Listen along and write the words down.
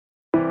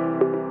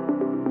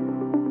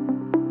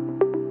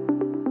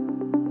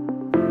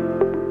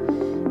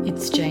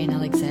It's Jane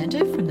Alexander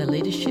from the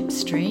leadership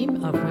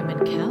stream of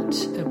Women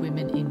Count, a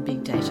Women in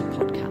Big Data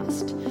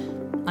podcast.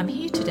 I'm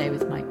here today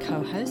with my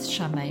co-host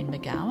Charmaine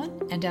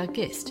McGowan and our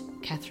guest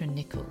Cathryn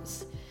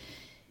Nicholls.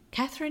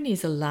 Cathryn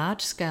is a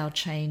large-scale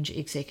change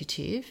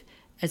executive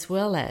as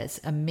well as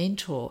a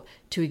mentor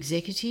to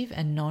executive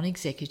and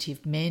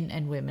non-executive men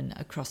and women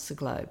across the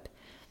globe.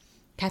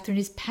 Cathryn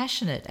is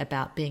passionate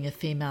about being a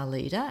female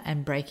leader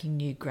and breaking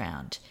new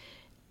ground,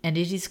 and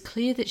it is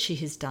clear that she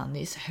has done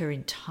this her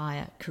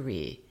entire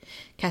career.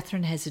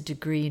 Cathryn has a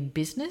degree in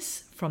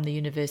business from the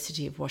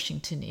University of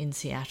Washington in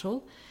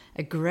Seattle,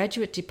 a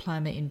graduate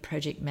diploma in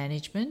project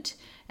management,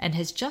 and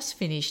has just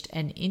finished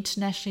an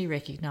internationally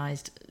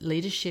recognised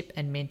leadership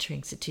and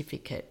mentoring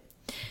certificate.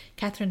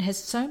 Cathryn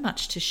has so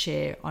much to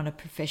share on a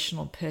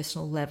professional and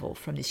personal level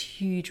from this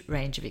huge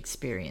range of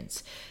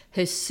experience.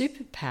 Her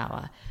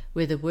superpower,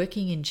 whether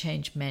working in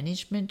change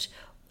management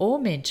or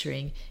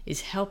mentoring,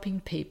 is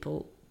helping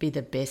people be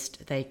the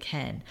best they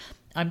can.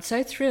 I'm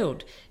so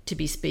thrilled to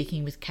be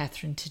speaking with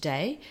Cathryn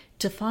today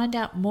to find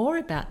out more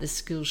about the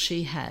skills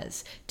she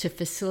has to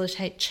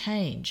facilitate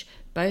change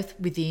both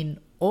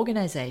within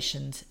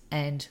organisations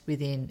and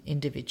within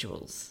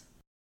individuals.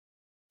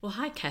 Well,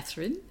 hi,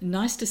 Cathryn.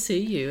 Nice to see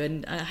you.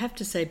 And I have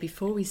to say,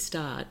 before we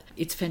start,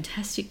 it's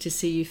fantastic to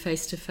see you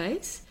face to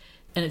face.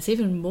 And it's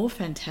even more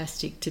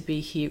fantastic to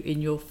be here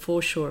in your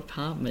foreshore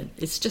apartment.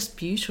 It's just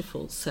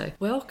beautiful. So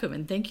welcome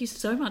and thank you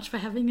so much for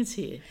having us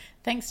here.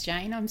 Thanks,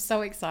 Jane. I'm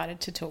so excited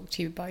to talk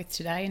to you both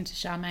today and to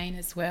Charmaine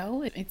as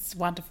well. It's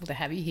wonderful to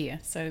have you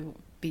here. So it'd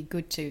be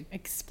good to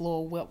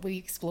explore what we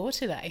explore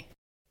today.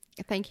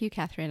 Thank you,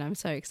 Cathryn. I'm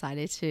so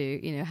excited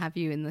to, have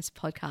you in this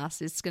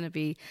podcast. It's going to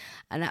be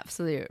an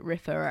absolute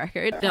ripper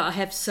record. I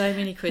have so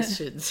many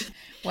questions.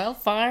 Well,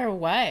 fire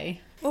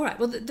away. All right.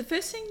 Well, the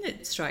first thing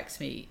that strikes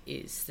me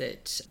is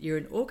that you're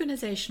an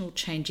organisational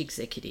change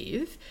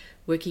executive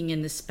working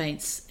in the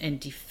space and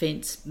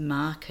defence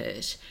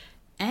market,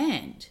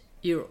 and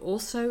you're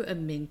also a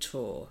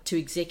mentor to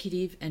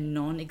executive and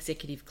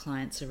non-executive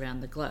clients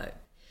around the globe.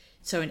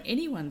 So in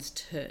anyone's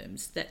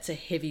terms, that's a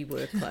heavy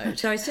workload.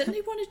 So I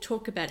certainly want to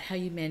talk about how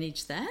you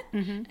manage that.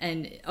 Mm-hmm.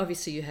 And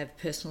obviously you have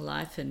personal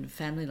life and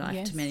family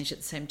life to manage at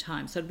the same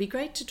time. So it'd be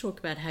great to talk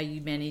about how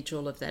you manage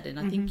all of that. And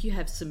I think you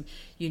have some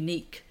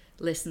unique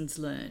lessons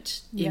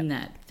learnt in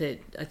that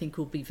I think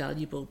will be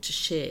valuable to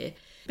share.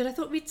 But I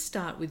thought we'd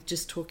start with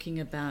just talking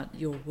about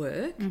your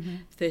work,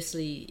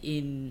 firstly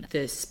in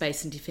the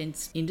space and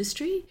defence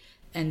industry,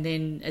 and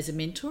then as a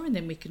mentor, and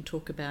then we can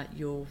talk about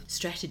your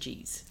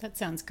strategies. That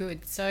sounds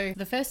good. So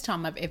the first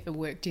time I've ever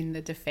worked in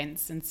the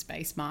defence and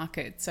space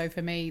market. So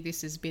for me,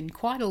 this has been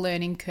quite a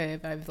learning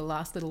curve over the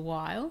last little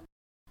while.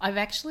 I've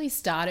actually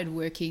started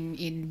working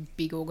in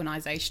big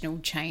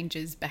organisational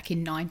changes back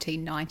in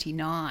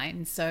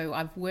 1999. So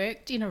I've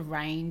worked in a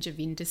range of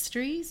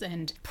industries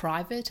and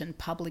private and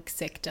public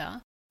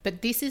sector.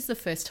 But this is the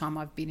first time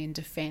I've been in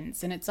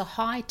defence, and it's a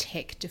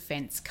high-tech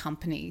defence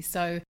company.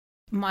 So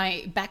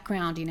my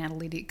background in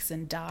analytics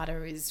and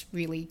data is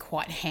really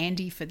quite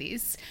handy for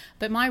this,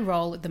 but my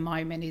role at the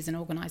moment is an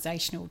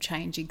organisational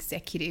change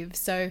executive.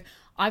 So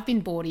I've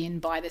been brought in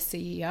by the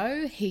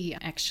CEO. He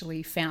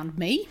actually found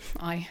me.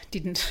 I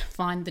didn't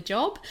find the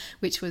job,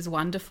 which was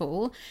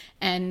wonderful.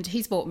 And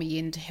he's brought me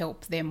in to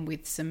help them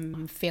with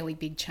some fairly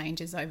big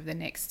changes over the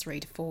next 3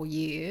 to 4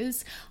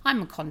 years.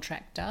 I'm a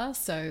contractor,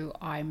 so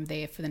I'm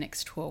there for the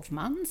next 12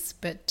 months.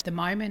 But at the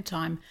moment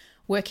I'm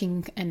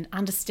working and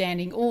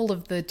understanding all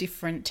of the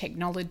different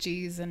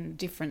technologies and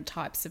different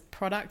types of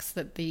products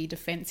that the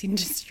defence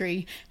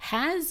industry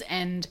has,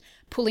 and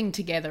pulling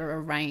together a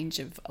range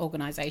of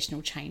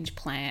organisational change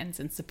plans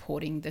and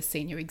supporting the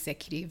senior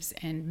executives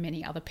and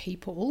many other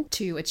people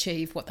to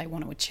achieve what they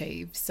want to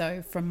achieve.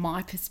 So from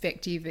my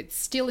perspective, it's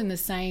still in the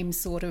same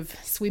sort of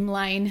swim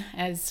lane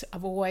as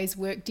I've always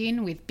worked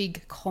in, with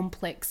big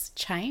complex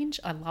change.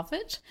 I love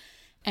it.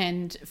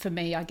 And for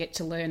me, I get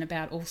to learn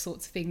about all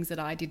sorts of things that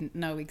I didn't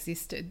know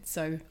existed.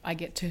 So I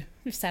get to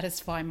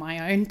satisfy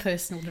my own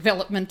personal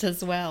development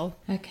as well.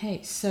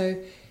 Okay,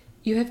 so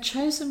you have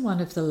chosen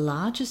one of the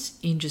largest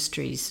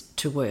industries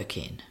to work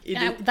in.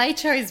 They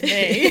chose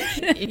me.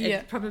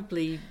 It's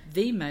probably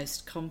the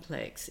most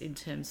complex in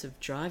terms of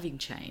driving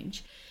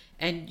change.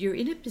 And you're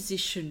in a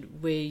position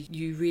where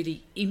you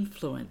really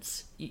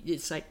influence.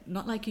 It's like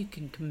not like you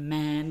can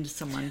command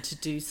someone to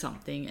do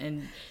something,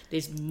 and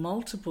there's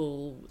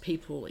multiple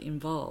people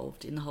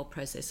involved in the whole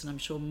process, and I'm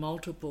sure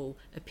multiple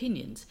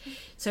opinions.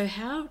 So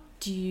how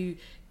do you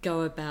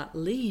go about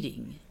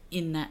leading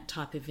in that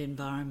type of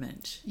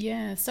environment?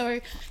 Yeah,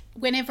 so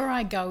whenever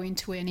I go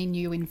into any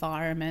new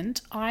environment,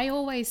 I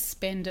always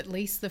spend at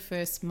least the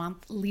first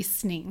month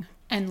listening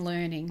and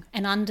learning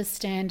and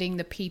understanding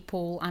the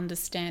people,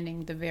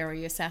 understanding the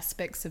various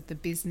aspects of the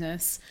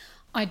business.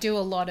 I do a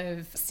lot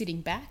of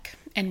sitting back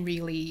and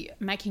really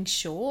making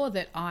sure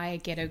that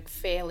I get a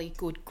fairly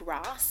good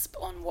grasp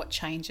on what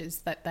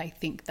changes that they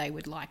think they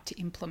would like to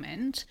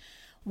implement.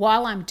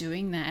 While I'm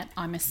doing that,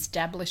 I'm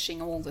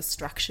establishing all the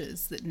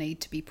structures that need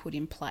to be put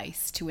in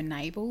place to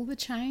enable the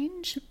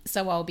change.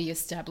 So I'll be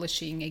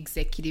establishing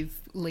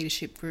executive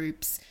leadership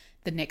groups,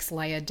 the next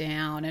layer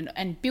down,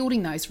 and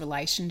building those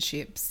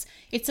relationships.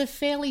 It's a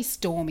fairly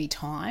stormy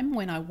time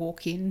when I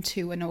walk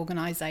into an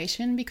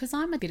organisation because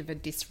I'm a bit of a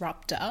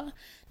disruptor.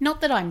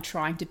 Not that I'm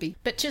trying to be,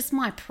 but just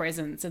my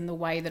presence and the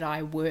way that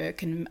I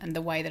work and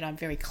the way that I'm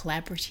very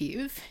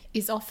collaborative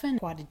is often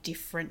quite a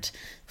different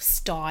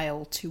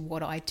style to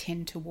what I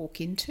tend to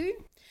walk into.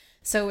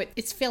 So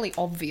it's fairly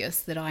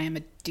obvious that I am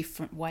a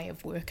different way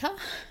of worker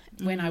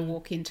when I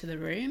walk into the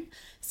room.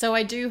 So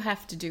I do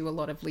have to do a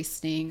lot of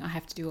listening. I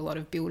have to do a lot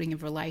of building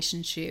of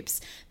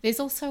relationships. There's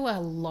also a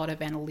lot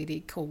of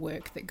analytical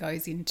work that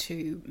goes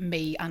into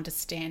me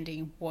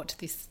understanding what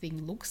this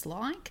thing looks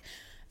like.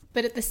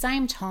 But at the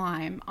same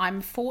time,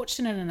 I'm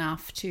fortunate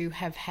enough to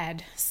have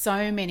had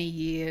so many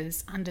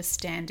years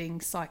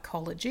understanding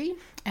psychology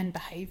and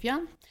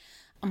behaviour.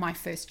 My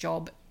first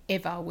job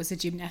ever was a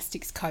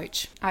gymnastics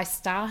coach. I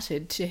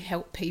started to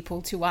help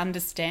people to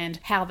understand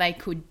how they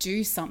could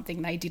do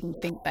something they didn't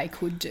think they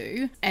could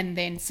do, and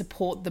then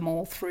support them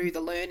all through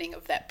the learning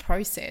of that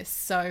process.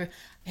 So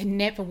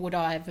never would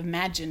I have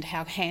imagined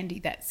how handy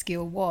that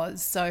skill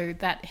was. So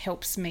that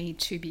helps me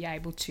to be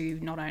able to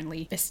not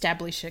only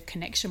establish a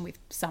connection with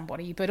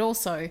somebody, but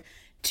also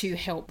to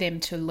help them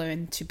to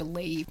learn to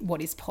believe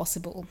what is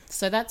possible.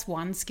 So that's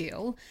one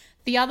skill.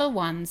 The other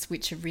ones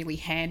which are really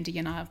handy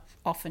and I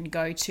often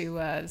go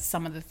to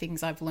some of the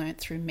things I've learnt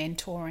through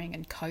mentoring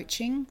and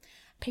coaching.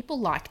 People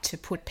like to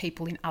put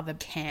people in other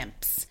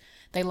camps.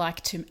 They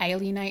like to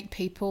alienate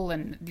people,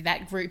 and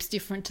that group's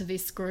different to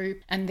this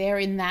group, and they're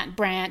in that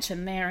branch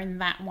and they're in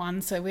that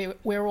one. So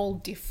we're all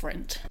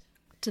different.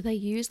 Do they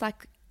use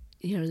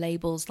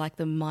labels like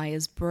the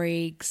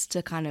Myers-Briggs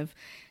to kind of,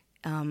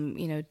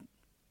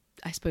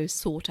 I suppose,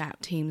 sort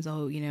out teams?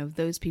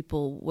 Those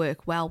people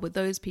work well with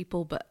those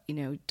people, but,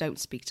 don't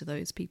speak to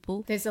those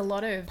people. There's a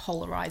lot of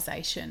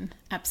polarisation,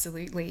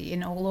 absolutely,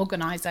 in all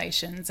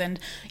organisations. And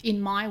in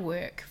my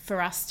work,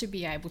 for us to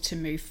be able to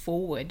move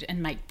forward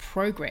and make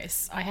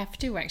progress, I have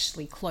to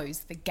actually close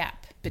the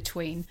gap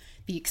between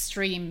the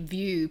extreme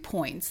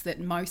viewpoints that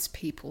most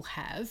people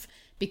have.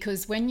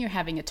 Because when you're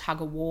having a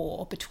tug of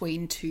war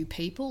between two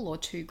people or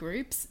two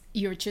groups,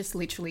 you're just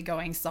literally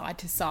going side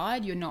to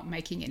side. You're not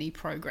making any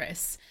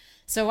progress.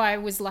 So I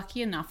was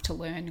lucky enough to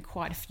learn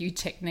quite a few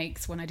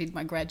techniques when I did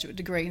my graduate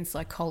degree in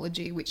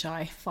psychology, which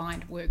I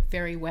find work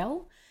very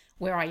well,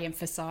 where I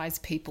emphasise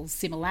people's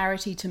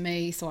similarity to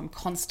me. So I'm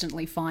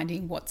constantly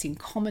finding what's in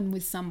common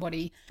with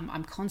somebody.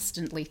 I'm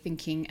constantly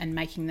thinking and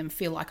making them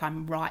feel like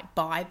I'm right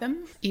by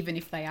them, even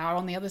if they are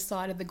on the other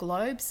side of the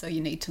globe. So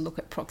you need to look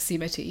at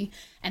proximity.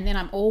 And then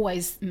I'm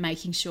always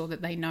making sure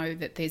that they know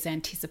that there's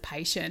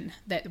anticipation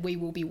that we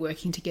will be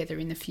working together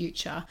in the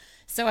future.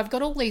 So I've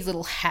got all these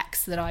little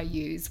hacks that I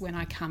use when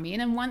I come in.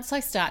 And once I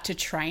start to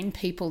train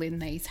people in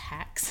these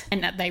hacks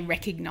and that they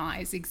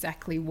recognise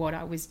exactly what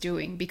I was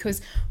doing,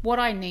 because what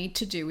I need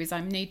to do is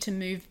I need to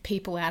move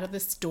people out of the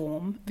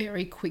storm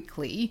very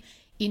quickly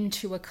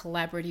into a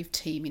collaborative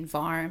team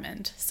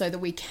environment so that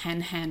we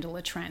can handle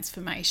a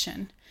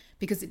transformation,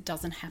 because it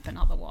doesn't happen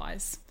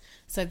otherwise.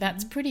 So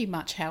that's pretty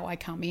much how I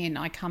come in.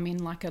 I come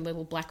in like a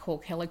little Black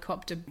Hawk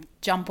helicopter,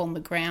 jump on the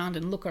ground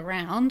and look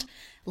around,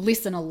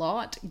 listen a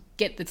lot,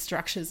 get the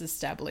structures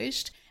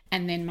established,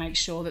 and then make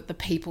sure that the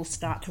people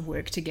start to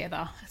work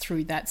together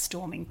through that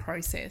storming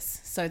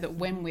process, so that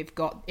when we've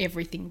got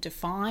everything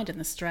defined and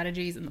the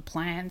strategies and the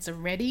plans are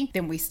ready,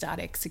 then we start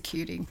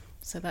executing.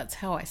 So that's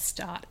how I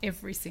start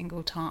every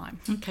single time.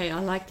 Okay, I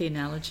like the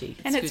analogy.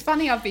 And it's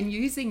funny, I've been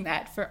using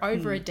that for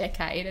over a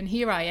decade, and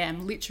here I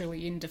am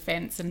literally in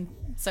defence. And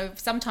so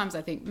sometimes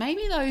I think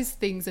maybe those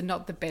things are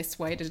not the best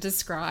way to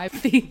describe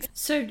things.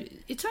 So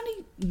it's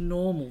only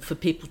normal for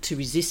people to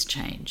resist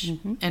change,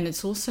 and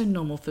it's also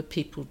normal for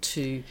people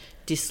to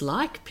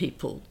dislike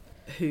people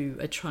who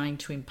are trying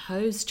to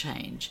impose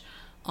change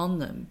on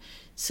them.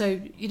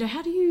 So,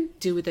 how do you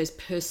deal with those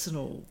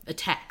personal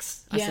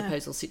attacks, I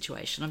suppose, or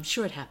situation? I'm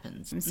sure it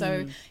happens.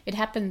 So it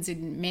happens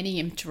in many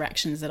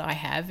interactions that I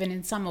have, and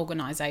in some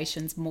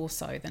organisations more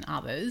so than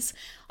others.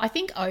 I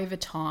think over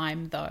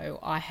time, though,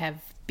 I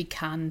have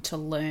begun to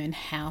learn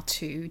how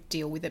to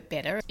deal with it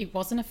better. It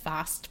wasn't a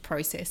fast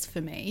process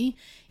for me.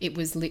 It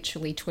was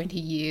literally 20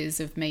 years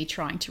of me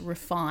trying to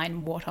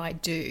refine what I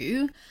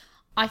do.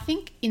 I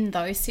think in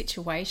those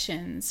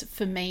situations,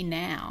 for me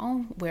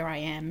now, where I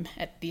am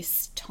at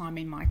this time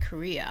in my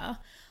career,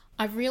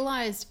 I've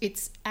realised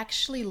it's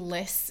actually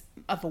less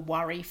of a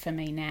worry for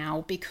me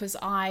now, because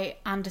I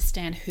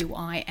understand who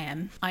I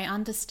am. I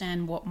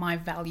understand what my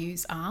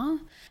values are,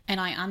 and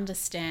I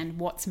understand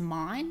what's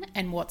mine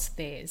and what's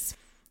theirs.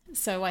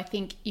 So I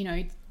think,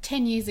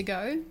 10 years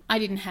ago, I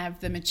didn't have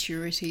the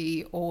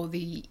maturity or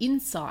the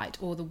insight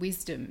or the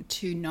wisdom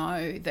to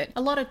know that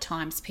a lot of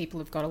times people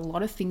have got a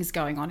lot of things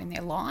going on in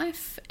their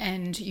life,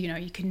 and,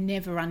 you can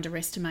never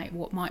underestimate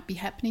what might be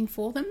happening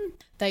for them.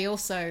 They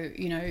also,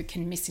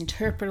 can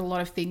misinterpret a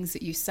lot of things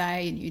that you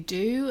say and you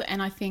do.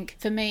 And I think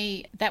for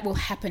me, that will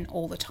happen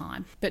all the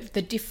time. But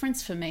the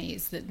difference for me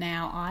is that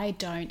now I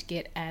don't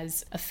get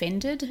as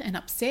offended and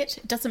upset.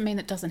 It doesn't mean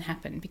it doesn't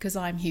happen, because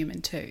I'm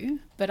human too.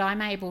 But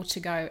I'm able to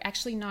go,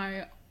 actually,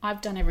 no,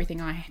 I've done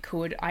everything I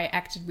could. I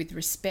acted with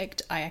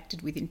respect. I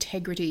acted with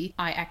integrity.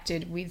 I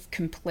acted with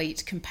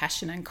complete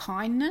compassion and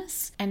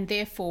kindness. And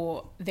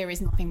therefore, there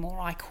is nothing more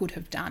I could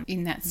have done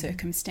in that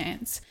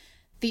circumstance.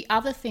 The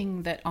other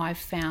thing that I've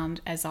found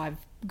as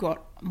I've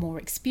got more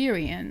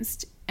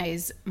experienced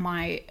is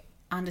my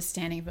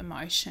understanding of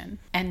emotion,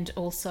 and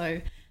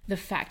also the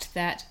fact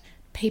that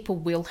people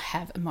will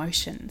have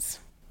emotions.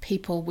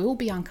 People will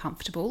be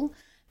uncomfortable.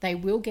 They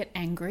will get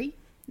angry.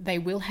 They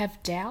will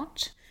have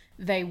doubt.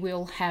 They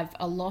will have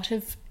a lot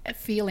of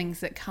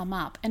feelings that come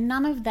up, and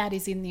none of that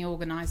is in the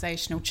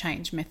organisational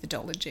change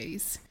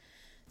methodologies.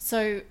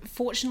 So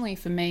fortunately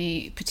for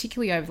me,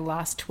 particularly over the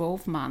last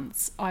 12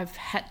 months, I've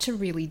had to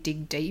really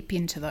dig deep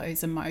into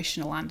those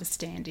emotional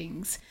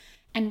understandings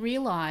and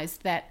realise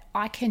that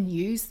I can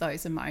use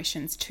those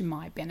emotions to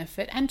my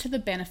benefit and to the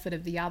benefit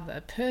of the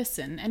other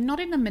person, and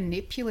not in a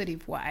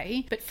manipulative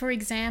way. But for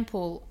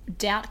example,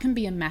 doubt can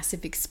be a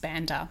massive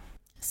expander.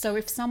 So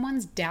if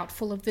someone's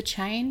doubtful of the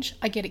change,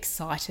 I get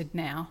excited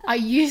now. I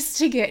used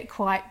to get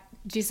quite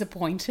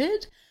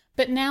disappointed,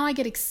 but now I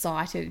get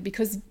excited,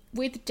 because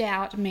with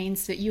doubt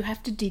means that you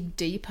have to dig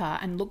deeper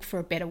and look for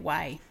a better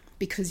way,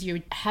 because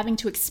you're having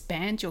to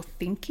expand your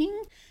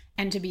thinking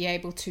and to be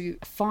able to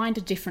find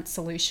a different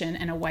solution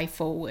and a way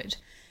forward.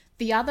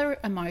 The other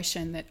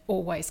emotion that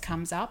always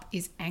comes up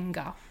is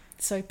anger.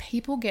 So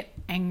people get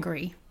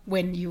angry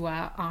when you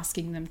are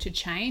asking them to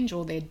change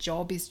or their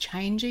job is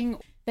changing.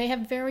 They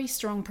have very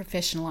strong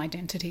professional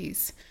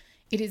identities.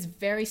 It is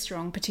very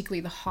strong,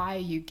 particularly the higher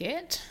you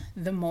get,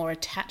 the more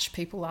attached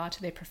people are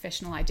to their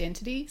professional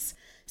identities.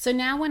 So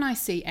now when I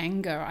see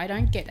anger, I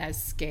don't get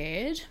as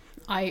scared.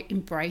 I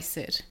embrace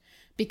it,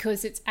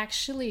 because it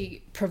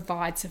actually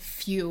provides a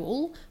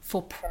fuel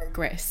for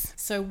progress.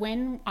 So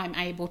when I'm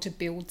able to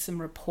build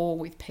some rapport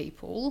with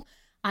people,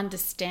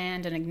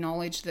 understand and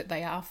acknowledge that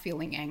they are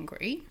feeling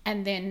angry,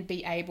 and then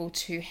be able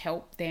to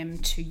help them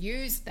to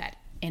use that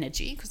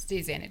energy, because it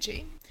is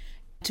energy,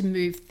 to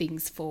move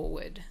things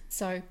forward.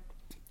 So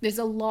there's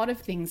a lot of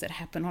things that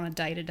happen on a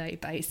day-to-day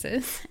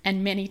basis,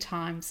 and many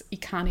times you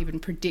can't even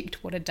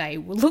predict what a day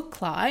will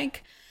look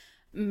like.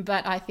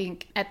 But I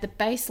think at the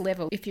base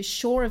level, if you're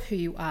sure of who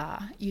you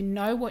are, you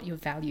know what your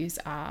values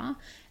are,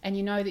 and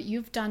you know that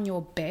you've done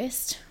your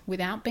best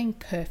without being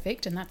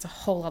perfect, and that's a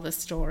whole other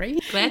story.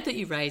 Glad that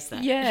you raised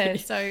that. Yeah,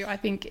 so I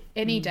think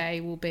any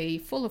day will be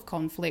full of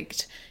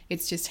conflict.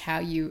 It's just how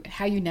you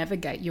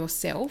navigate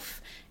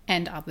yourself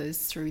and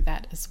others through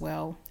that as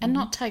well, and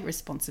not take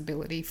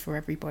responsibility for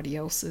everybody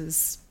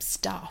else's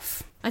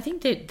stuff. I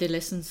think that the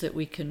lessons that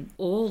we can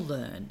all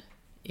learn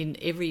in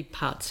every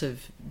parts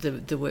of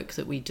the work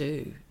that we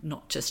do,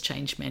 not just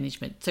change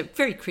management. So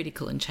very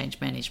critical in change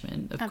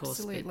management, of course.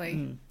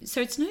 Absolutely.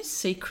 So it's no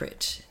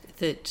secret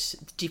that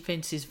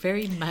defence is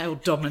very male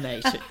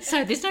dominated.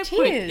 So there's no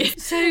point.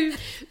 So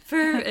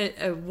for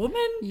a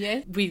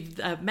woman with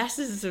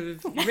masses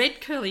of red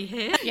curly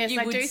hair, yes,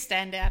 I do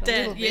stand out a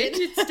little bit. Yeah,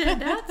 you'd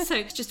stand out.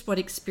 So just what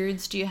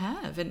experience do you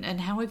have, and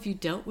how have you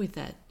dealt with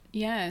that?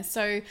 Yeah,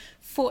 so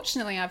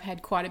fortunately I've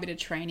had quite a bit of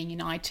training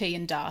in IT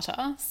and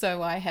data.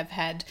 So I have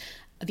had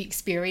the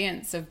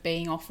experience of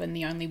being often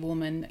the only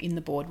woman in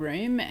the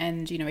boardroom,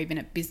 and, even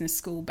at business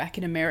school back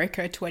in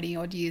America 20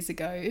 odd years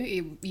ago,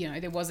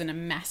 there wasn't a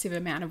massive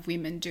amount of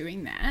women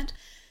doing that.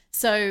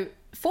 So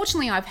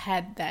fortunately I've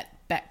had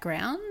that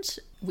background,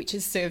 which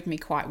has served me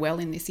quite well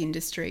in this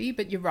industry.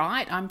 But you're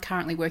right, I'm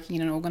currently working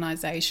in an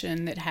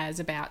organisation that has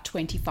about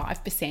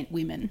 25%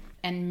 women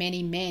and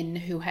many men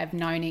who have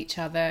known each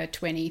other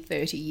 20,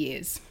 30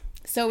 years.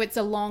 So it's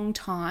a long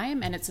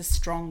time, and it's a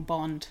strong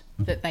bond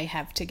that they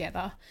have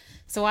together.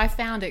 So I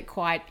found it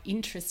quite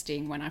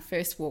interesting when I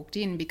first walked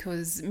in,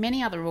 because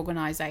many other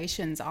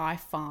organisations, I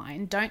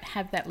find, don't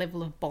have that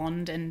level of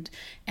bond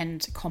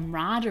and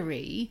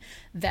camaraderie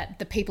that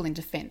the people in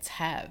defence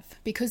have,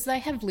 because they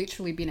have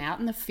literally been out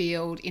in the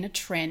field in a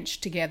trench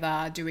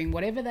together doing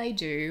whatever they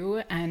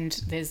do,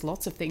 and there's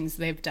lots of things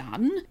they've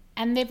done.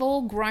 And they've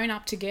all grown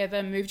up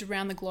together, moved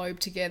around the globe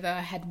together,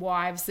 had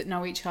wives that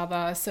know each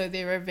other, so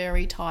they're a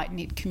very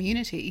tight-knit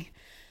community.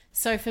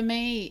 So for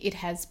me, it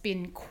has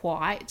been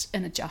quite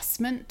an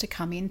adjustment to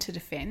come into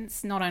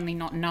defence, not only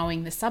not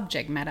knowing the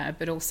subject matter,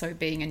 but also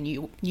being a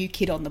new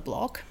kid on the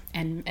block.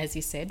 And as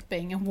you said,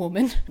 being a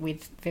woman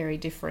with very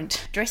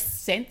different dress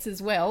sense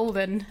as well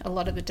than a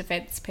lot of the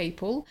defence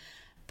people.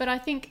 But I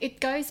think it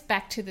goes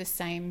back to the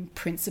same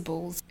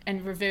principles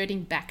and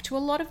reverting back to a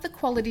lot of the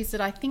qualities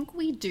that I think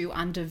we do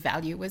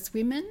undervalue as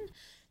women.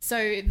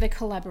 So the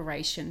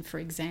collaboration, for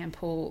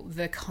example,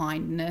 the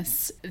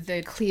kindness,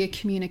 the clear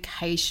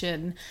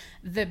communication,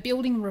 the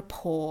building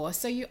rapport.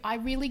 So I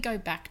really go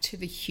back to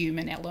the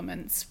human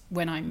elements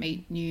when I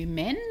meet new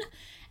men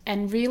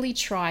and really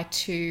try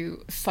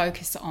to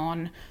focus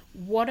on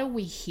what are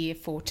we here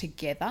for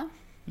together.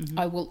 Mm-hmm.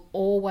 I will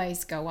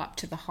always go up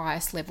to the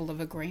highest level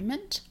of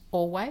agreement,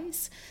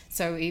 always.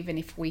 So even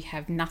if we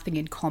have nothing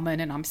in common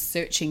and I'm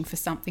searching for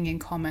something in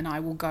common, I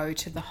will go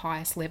to the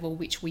highest level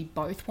which we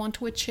both want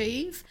to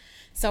achieve.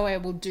 So I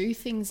will do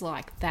things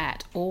like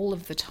that all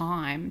of the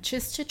time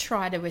just to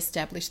try to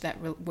establish that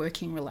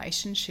working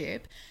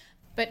relationship.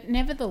 But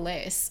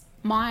nevertheless,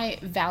 my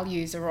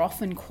values are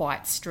often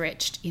quite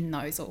stretched in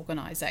those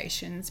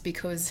organisations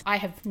because I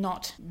have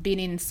not been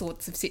in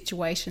sorts of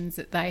situations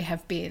that they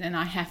have been, and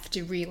I have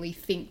to really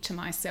think to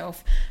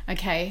myself,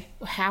 okay,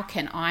 how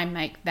can I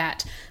make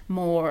that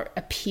more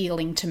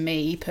appealing to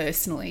me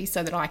personally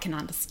so that I can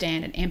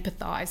understand and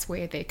empathise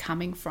where they're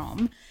coming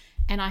from.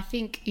 And I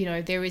think,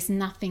 there is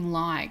nothing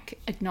like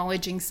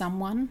acknowledging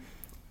someone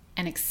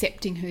and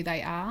accepting who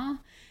they are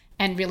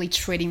and really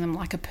treating them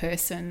like a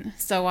person.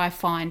 So I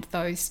find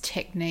those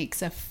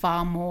techniques are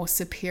far more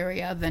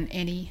superior than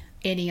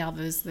any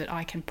others that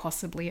I can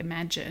possibly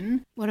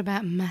imagine. What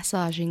about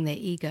massaging their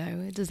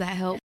ego? Does that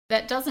help?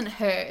 That doesn't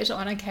hurt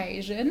on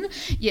occasion.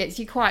 Yes,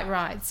 you're quite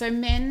right. So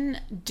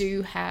men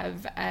do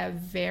have a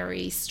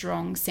very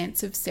strong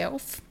sense of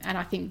self, and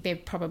I think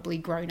they've probably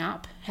grown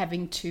up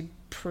having to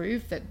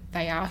prove that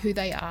they are who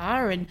they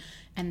are and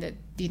that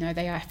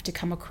they have to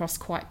come across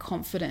quite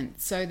confident.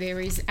 So there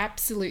is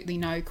absolutely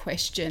no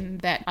question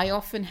that I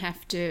often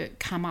have to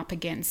come up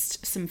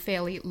against some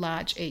fairly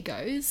large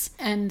egos,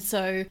 and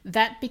so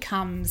that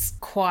becomes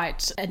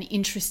quite an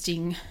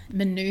interesting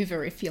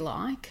maneuver, if you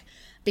like,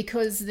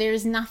 because there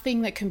is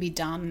nothing that can be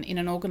done in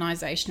an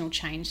organisational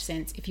change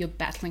sense if you're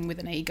battling with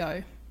an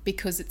ego,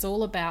 because it's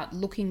all about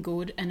looking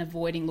good and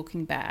avoiding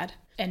looking bad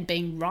and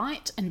being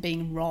right and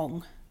being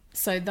wrong.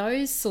 So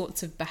those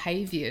sorts of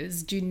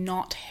behaviours do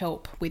not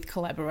help with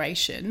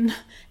collaboration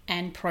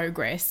and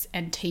progress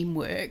and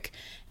teamwork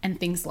and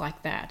things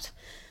like that.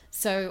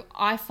 So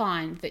I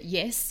find that,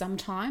 yes,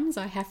 sometimes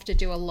I have to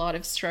do a lot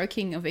of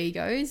stroking of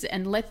egos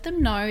and let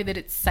them know that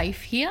it's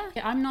safe here.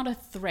 I'm not a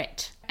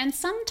threat. And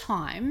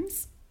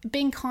sometimes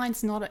being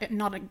kind's not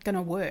going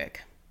to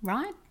work,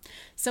 right?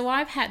 So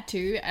I've had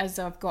to, as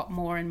I've got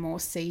more and more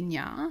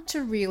senior,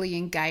 to really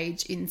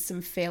engage in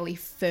some fairly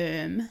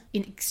firm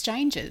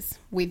exchanges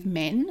with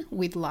men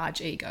with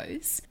large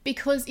egos,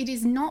 because it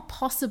is not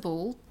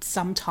possible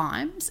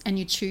sometimes, and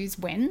you choose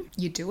when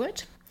you do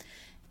it.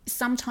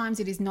 Sometimes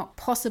it is not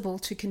possible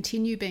to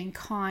continue being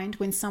kind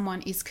when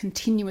someone is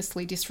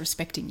continuously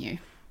disrespecting you.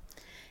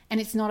 And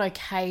it's not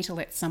okay to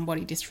let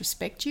somebody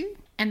disrespect you.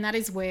 And that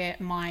is where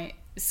my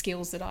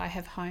skills that I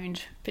have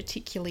honed,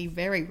 particularly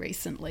very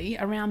recently,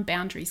 around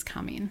boundaries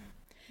come in.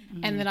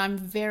 And that I'm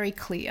very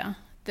clear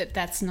that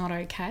that's not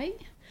okay.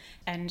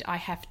 And I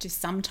have to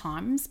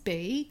sometimes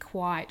be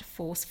quite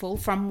forceful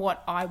from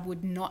what I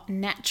would not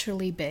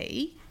naturally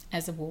be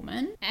as a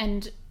woman.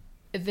 And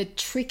the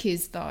trick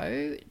is,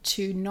 though,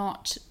 to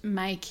not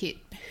make it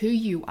who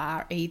you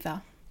are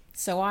either.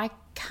 So I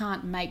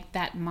can't make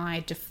that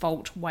my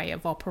default way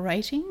of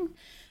operating,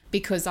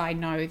 because I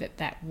know that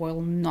that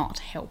will not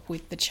help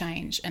with the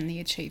change and the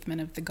achievement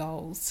of the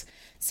goals.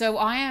 So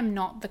I am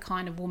not the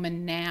kind of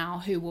woman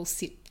now who will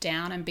sit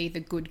down and be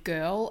the good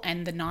girl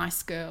and the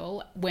nice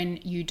girl when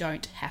you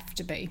don't have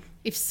to be.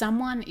 If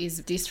someone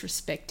is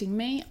disrespecting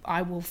me,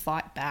 I will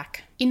fight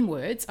back. In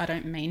words, I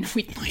don't mean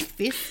with my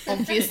fists,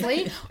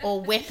 obviously,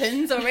 or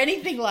weapons or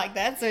anything like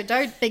that, so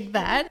don't think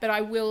that. But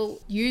I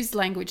will use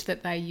language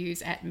that they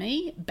use at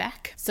me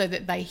back so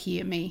that they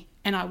hear me,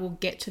 and I will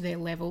get to their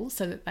level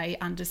so that they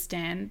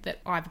understand that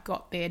I've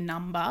got their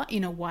number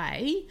in a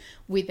way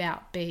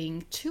without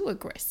being too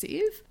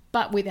aggressive,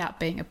 but without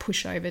being a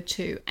pushover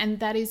too. And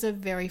that is a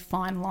very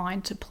fine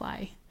line to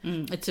play.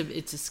 It's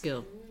a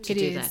skill to it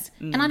do is. that.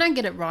 And I don't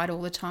get it right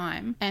all the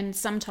time. And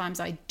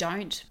sometimes I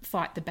don't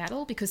fight the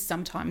battle because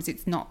sometimes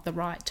it's not the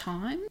right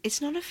time.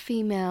 It's not a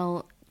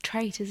female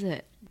trait, is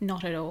it?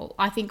 Not at all.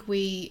 I think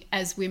we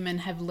as women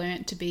have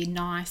learnt to be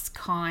nice,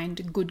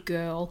 kind, good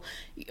girl,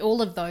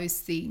 all of those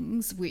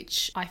things,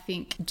 which I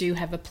think do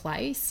have a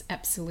place,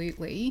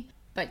 absolutely.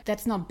 But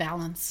that's not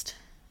balanced.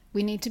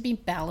 We need to be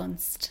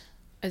balanced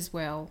as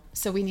well.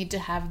 So we need to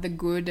have the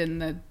good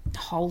and the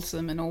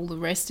wholesome and all the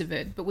rest of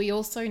it. But we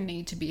also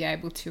need to be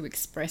able to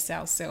express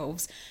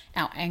ourselves,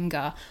 our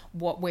anger,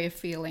 what we're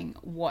feeling,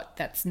 what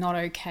that's not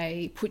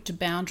okay, put a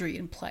boundary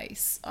in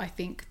place. I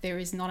think there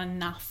is not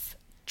enough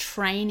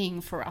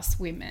training for us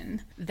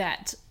women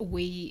that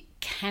we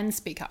can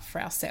speak up for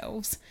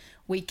ourselves.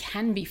 We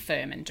can be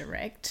firm and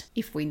direct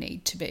if we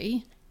need to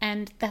be.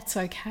 And that's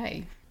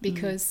okay,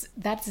 because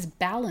that's a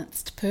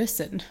balanced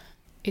person.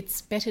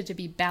 It's better to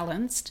be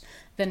balanced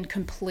than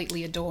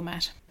completely a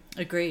doormat.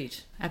 Agreed.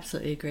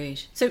 Absolutely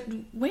agreed. So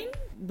when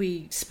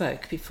we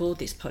spoke before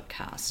this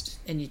podcast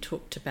and you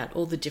talked about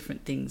all the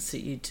different things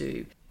that you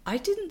do, I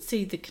didn't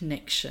see the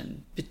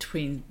connection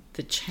between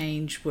the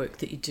change work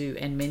that you do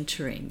and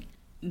mentoring.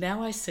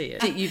 Now I see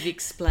it. That you've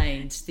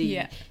explained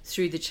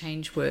through the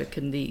change work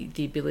and the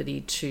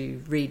ability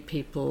to read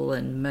people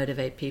and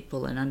motivate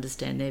people and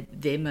understand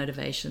their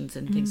motivations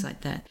and things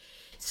like that.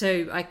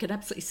 So I can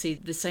absolutely see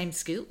the same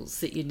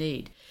skills that you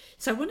need.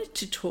 So I wanted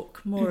to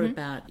talk more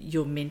about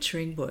your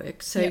mentoring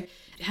work. So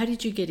how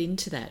did you get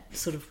into that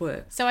sort of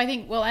work? So I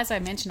think, well, as I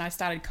mentioned, I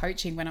started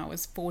coaching when I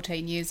was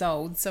 14 years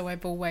old. So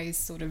I've always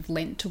sort of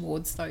lent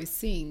towards those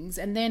things.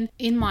 And then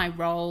in my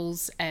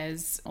roles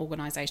as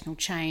organisational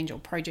change or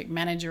project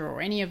manager or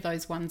any of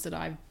those ones that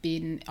I've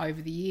been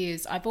over the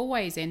years, I've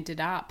always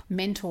ended up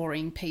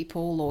mentoring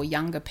people or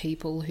younger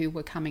people who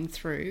were coming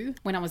through.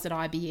 When I was at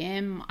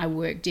IBM, I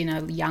worked in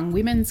a young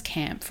women's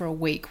camp for a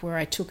week where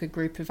I took a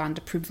group of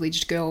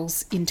underprivileged girls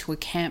into a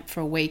camp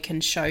for a week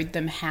and showed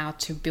them how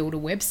to build a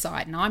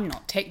website. And I'm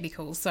not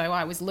technical, so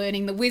I was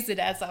learning the wizard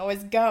as I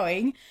was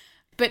going.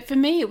 But for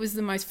me, it was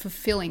the most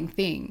fulfilling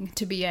thing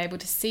to be able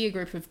to see a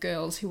group of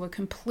girls who were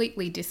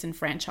completely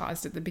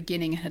disenfranchised at the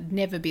beginning and had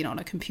never been on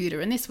a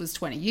computer. And this was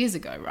 20 years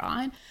ago,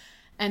 right?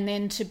 And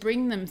then to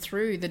bring them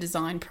through the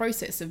design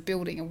process of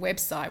building a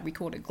website, we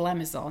called it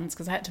Glamazons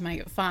because I had to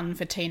make it fun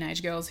for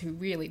teenage girls who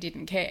really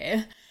didn't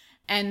care.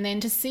 And then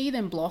to see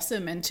them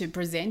blossom and to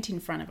present in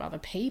front of other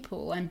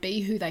people and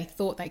be who they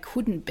thought they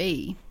couldn't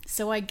be.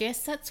 So I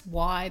guess that's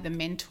why the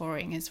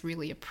mentoring has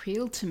really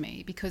appealed to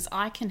me, because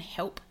I can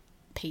help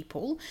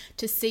people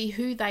to see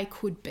who they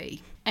could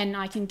be. And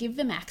I can give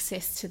them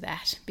access to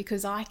that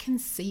because I can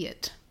see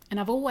it. And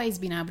I've always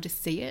been able to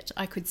see it.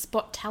 I could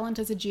spot talent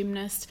as a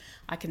gymnast.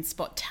 I can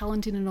spot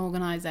talent in an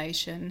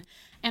organisation.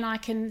 And I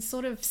can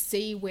sort of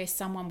see where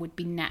someone would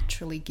be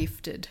naturally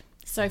gifted.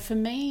 So for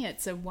me,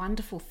 it's a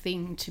wonderful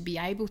thing to be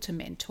able to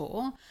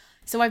mentor.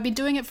 So I've been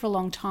doing it for a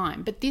long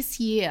time, but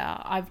this year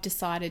I've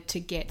decided to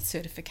get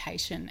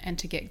certification and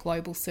to get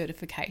global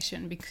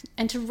certification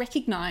and to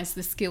recognise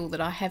the skill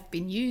that I have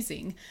been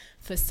using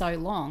for so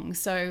long.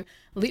 So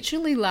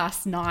literally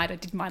last night I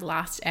did my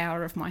last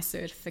hour of my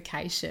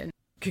certification.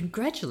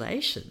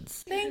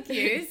 Congratulations. Thank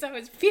you. So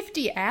it's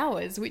 50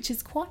 hours, which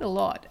is quite a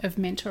lot of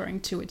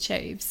mentoring to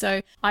achieve.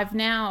 So I've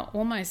now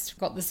almost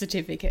got the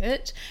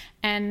certificate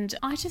and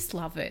I just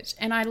love it.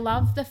 And I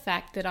love the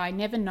fact that I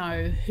never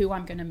know who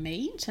I'm going to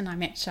meet. And I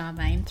met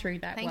Charmaine through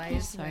that way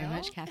as well. Thank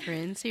you so much,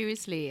 Cathryn.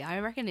 Seriously, I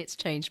reckon it's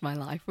changed my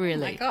life, really.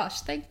 Oh my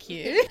gosh, thank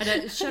you. I know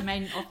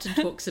Charmaine often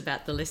talks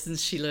about the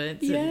lessons she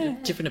learns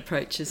and different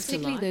approaches to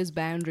life. Particularly those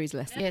boundaries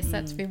lessons. Yes,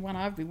 that's been one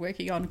I've been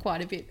working on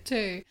quite a bit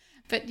too.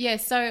 But yeah,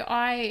 so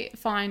I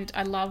find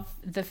I love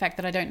the fact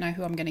that I don't know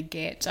who I'm going to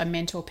get. I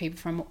mentor people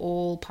from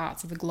all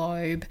parts of the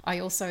globe. I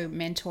also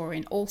mentor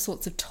in all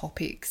sorts of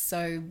topics.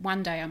 So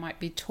one day I might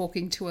be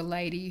talking to a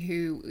lady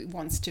who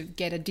wants to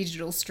get a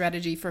digital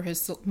strategy for her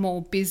small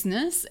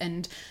business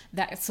and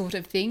that sort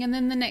of thing. And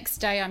then the next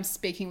day I'm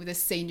speaking with a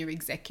senior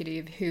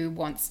executive who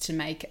wants to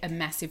make a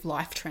massive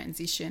life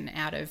transition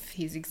out of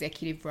his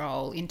executive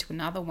role into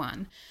another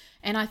one.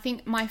 And I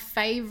think my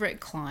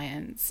favourite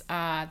clients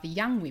are the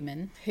young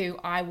women who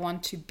I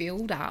want to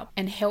build up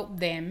and help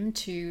them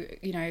to,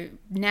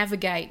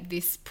 navigate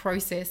this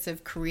process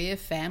of career,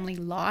 family,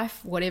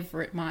 life,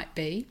 whatever it might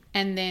be.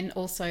 And then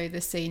also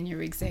the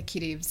senior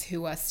executives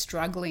who are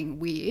struggling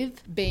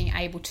with being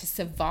able to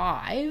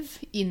survive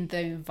in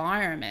the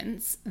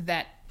environments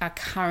that are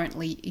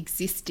currently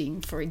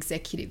existing for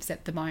executives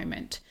at the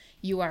moment.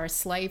 You are a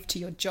slave to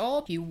your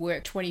job. You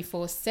work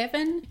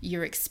 24/7.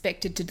 You're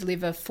expected to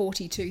deliver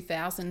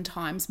 42,000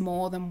 times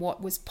more than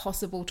what was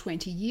possible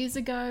 20 years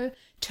ago.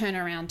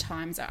 Turnaround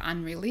times are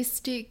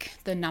unrealistic.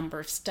 The number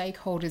of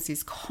stakeholders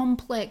is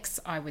complex.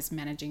 I was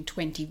managing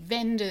 20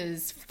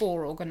 vendors,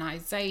 4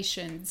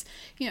 organizations.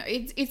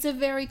 It's a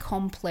very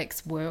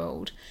complex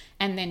world.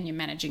 And then you're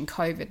managing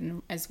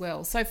COVID as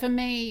well. So for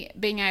me,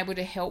 being able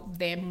to help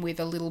them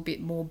with a little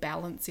bit more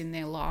balance in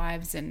their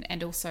lives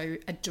and also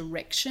a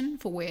direction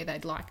for where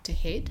they'd like to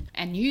head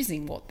and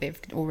using what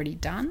they've already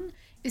done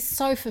is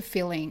so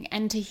fulfilling.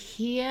 And to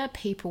hear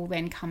people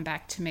then come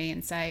back to me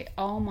and say,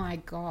 oh my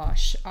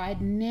gosh, I'd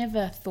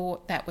never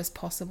thought that was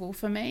possible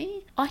for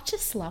me. I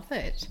just love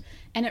it.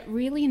 And it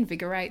really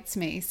invigorates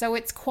me. So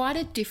it's quite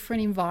a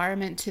different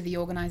environment to the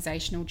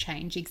organisational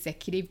change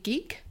executive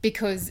gig,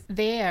 because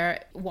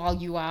there, while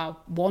you are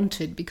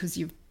wanted because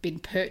you've been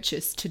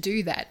purchased to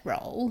do that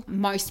role,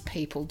 most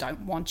people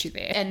don't want you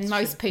there and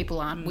most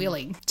people aren't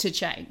willing to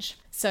change.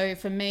 So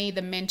for me,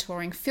 the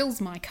mentoring fills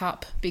my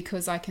cup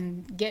because I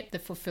can get the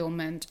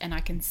fulfillment and I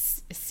can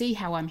see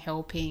how I'm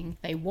helping.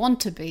 They want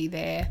to be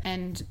there.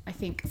 And I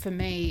think for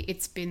me,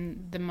 it's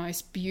been the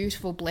most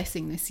beautiful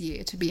blessing this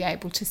year to be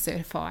able to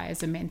certify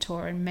as a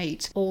mentor and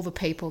meet all the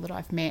people that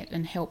I've met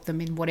and help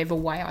them in whatever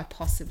way I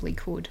possibly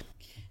could.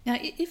 Now,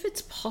 if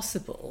it's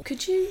possible,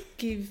 could you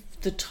give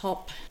the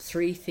top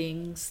 3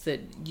 things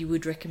that you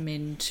would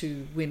recommend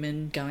to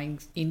women going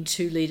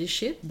into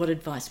leadership? What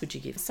advice would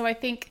you give? So I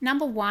think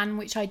number 1,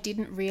 which I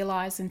didn't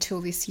realise until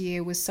this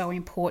year was so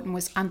important,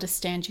 was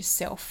understand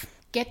yourself.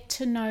 Get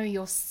to know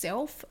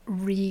yourself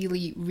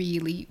really,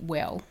 really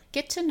well.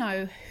 Get to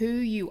know who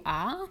you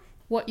are,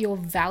 what your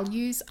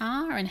values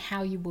are, and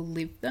how you will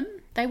live them.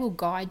 They will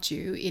guide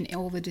you in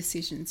all the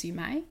decisions you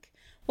make.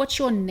 What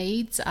your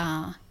needs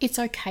are. It's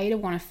okay to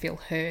want to feel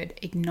heard,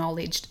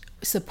 acknowledged,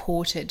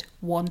 supported,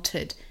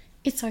 wanted.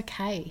 It's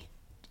okay.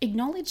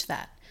 Acknowledge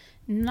that.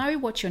 Know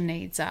what your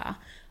needs are.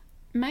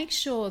 Make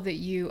sure that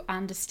you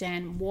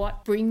understand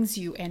what brings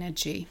you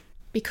energy,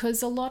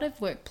 because a lot of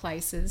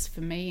workplaces,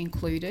 for me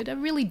included, are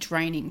really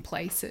draining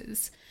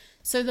places.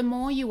 So the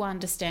more you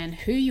understand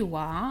who you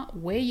are,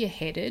 where you're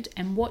headed,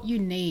 and what you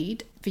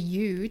need for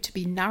you to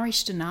be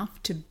nourished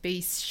enough to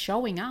be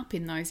showing up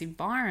in those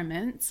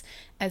environments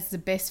as the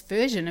best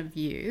version of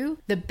you,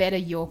 the better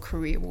your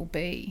career will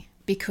be.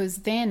 Because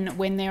then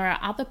when there are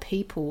other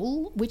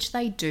people, which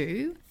they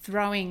do,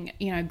 throwing,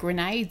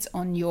 grenades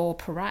on your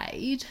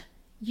parade,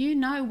 you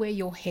know where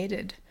you're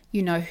headed.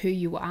 You know who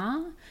you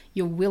are,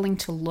 you're willing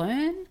to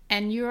learn,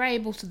 and you're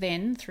able to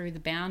then, through the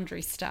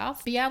boundary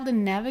stuff, be able to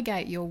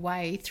navigate your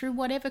way through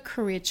whatever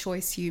career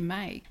choice you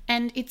make.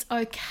 And it's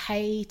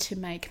okay to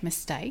make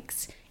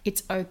mistakes.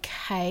 It's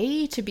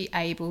okay to be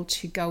able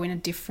to go in a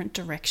different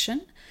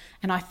direction.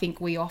 And I think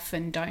we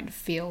often don't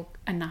feel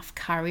enough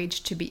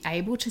courage to be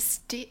able to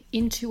step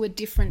into a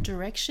different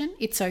direction.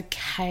 It's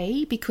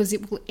okay, because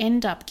it will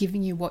end up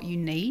giving you what you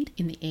need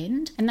in the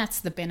end. And that's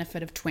the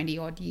benefit of 20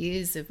 odd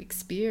years of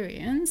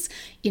experience.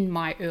 In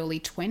my early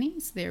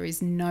 20s, there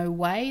is no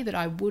way that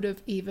I would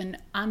have even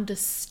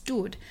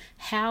understood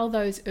how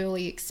those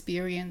early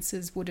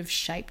experiences would have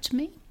shaped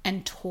me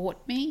and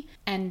taught me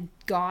and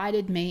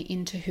guided me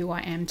into who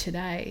I am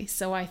today.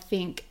 So I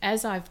think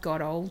as I've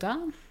got older,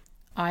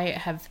 I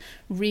have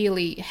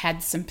really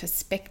had some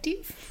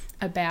perspective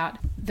about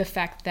the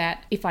fact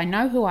that if I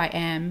know who I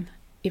am,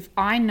 if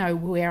I know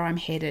where I'm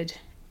headed,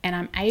 and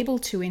I'm able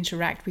to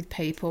interact with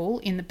people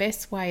in the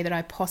best way that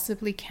I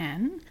possibly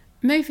can,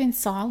 move in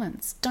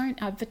silence.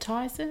 Don't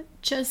advertise it.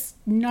 Just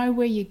know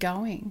where you're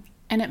going.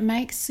 And it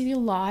makes your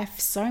life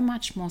so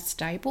much more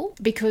stable,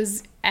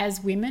 because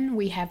as women,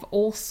 we have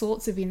all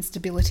sorts of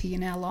instability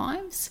in our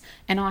lives.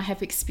 And I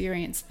have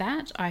experienced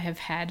that. I have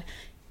had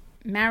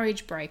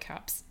marriage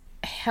breakups,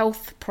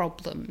 health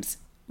problems,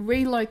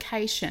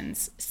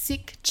 relocations,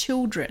 sick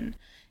children.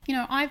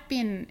 I've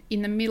been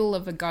in the middle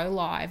of a go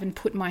live and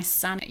put my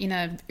son in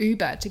an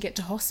Uber to get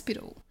to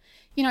hospital.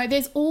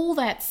 There's all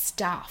that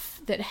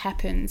stuff that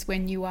happens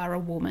when you are a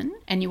woman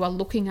and you are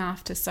looking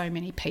after so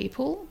many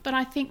people. But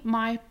I think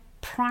my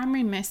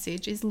primary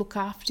message is look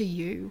after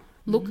you.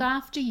 Look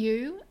after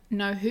you,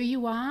 know who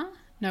you are,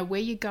 know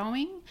where you're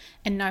going,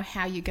 and know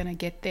how you're going to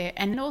get there,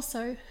 and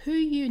also who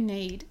you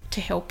need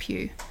to help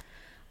you.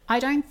 I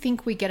don't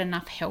think we get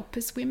enough help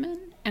as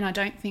women, and I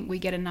don't think we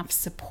get enough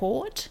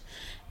support.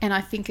 And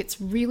I think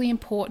it's really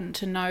important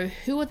to know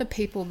who are the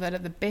people that are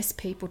the best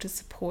people to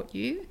support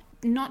you,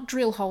 not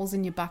drill holes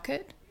in your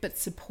bucket, but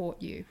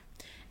support you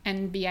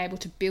and be able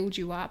to build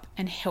you up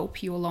and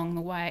help you along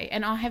the way.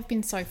 And I have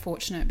been so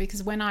fortunate,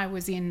 because when I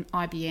was in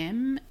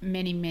IBM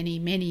many, many,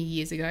 many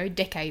years ago,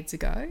 decades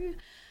ago,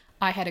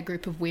 I had a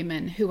group of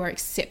women who are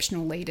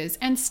exceptional leaders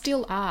and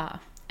still are.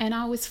 And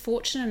I was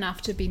fortunate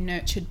enough to be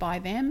nurtured by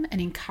them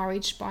and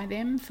encouraged by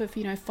them for,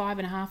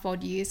 5.5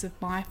 odd years of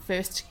my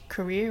first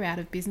career out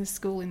of business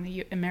school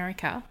in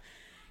America.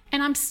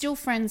 And I'm still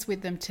friends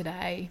with them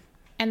today.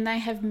 And they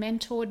have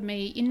mentored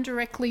me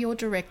indirectly or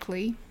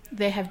directly.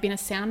 They have been a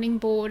sounding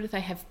board.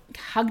 They have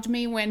hugged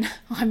me when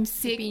I'm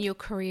sick. Been your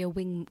career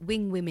wing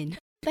women.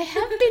 They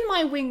have been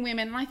my wing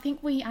women, and I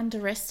think we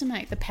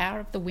underestimate the power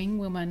of the wing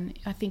woman.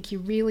 I think you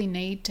really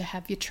need to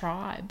have your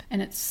tribe,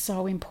 and it's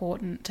so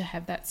important to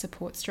have that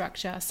support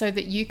structure so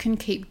that you can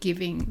keep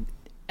giving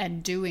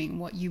and doing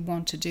what you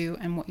want to do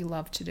and what you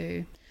love to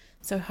do.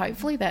 So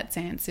hopefully that's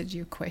answered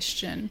your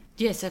question.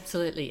 Yes,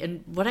 absolutely.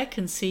 And what I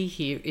can see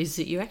here is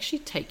that you actually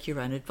take your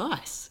own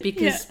advice,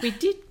 because we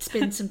did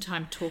spend some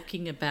time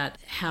talking about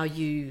how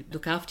you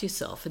look after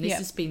yourself. And this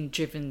has been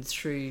driven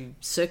through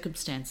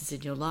circumstances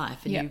in your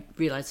life. And you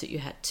realised that you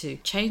had to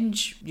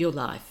change your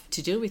life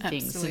to deal with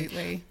things.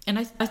 Absolutely. And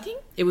I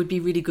think it would be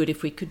really good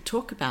if we could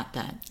talk about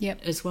that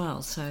as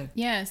well. So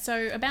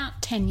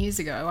about 10 years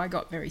ago, I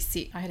got very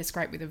sick. I had a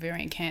scrape with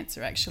ovarian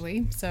cancer,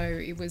 actually. So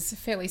it was a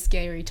fairly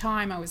scary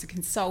time. I was a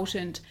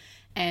consultant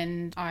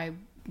and I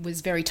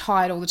was very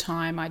tired all the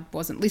time. I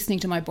wasn't listening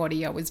to my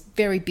body. I was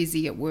very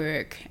busy at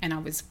work and I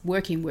was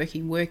working.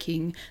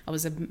 I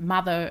was a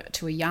mother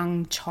to a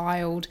young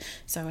child.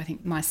 So I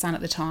think my son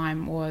at the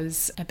time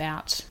was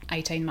about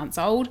 18 months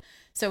old.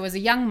 So as a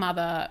young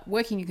mother,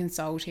 working in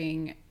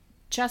consulting,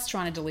 just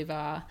trying to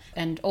deliver,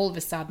 and all of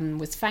a sudden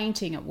was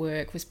fainting at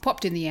work, was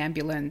popped in the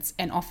ambulance,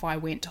 and off I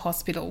went to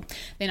hospital.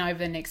 Then over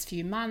the next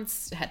few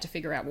months, I had to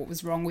figure out what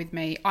was wrong with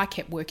me. I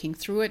kept working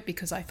through it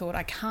because I thought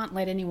I can't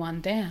let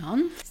anyone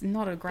down. It's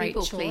not a great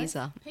choice.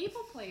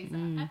 People pleaser,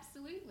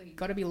 absolutely.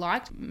 got to be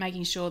liked,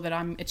 making sure that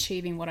I'm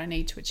achieving what I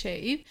need to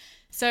achieve.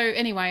 So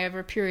anyway, over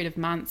a period of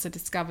months, I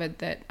discovered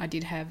that I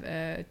did have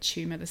a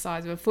tumour the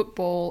size of a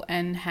football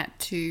and had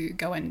to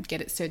go and get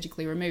it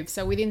surgically removed.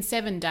 So within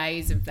 7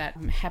 days of that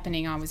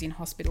happening, I was in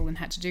hospital and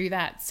had to do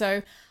that.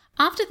 So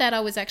after that, I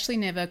was actually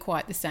never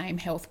quite the same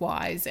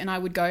health-wise, and I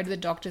would go to the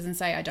doctors and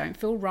say, I don't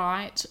feel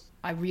right.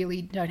 I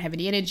really don't have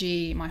any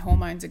energy. My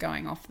hormones are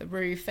going off the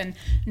roof, and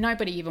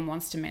nobody even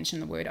wants to mention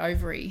the word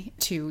ovary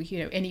to,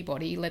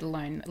 anybody, let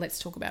alone let's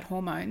talk about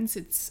hormones.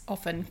 It's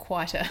often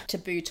quite a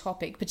taboo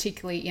topic,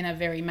 particularly in a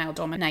very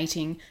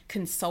male-dominating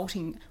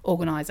consulting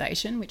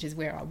organisation, which is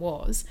where I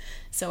was.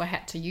 So I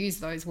had to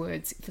use those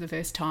words for the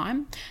first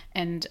time.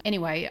 And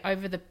anyway,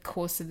 over the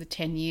course of the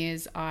 10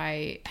 years,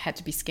 I had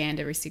to be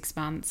scanned every 6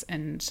 months,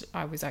 and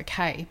I was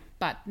okay,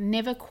 but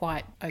never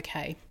quite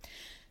okay.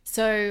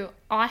 So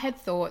I had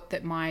thought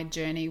that my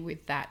journey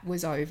with that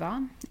was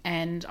over,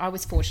 and I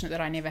was fortunate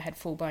that I never had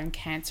full-blown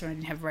cancer and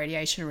didn't have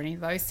radiation or any of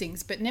those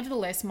things, but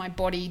nevertheless my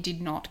body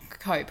did not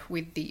cope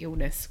with the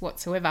illness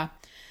whatsoever.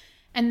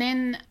 And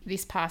then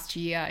this past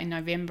year in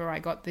November I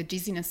got the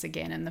dizziness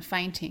again and the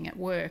fainting at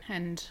work,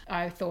 and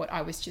I thought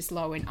I was just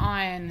low in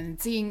iron and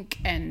zinc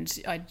and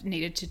I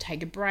needed to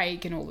take a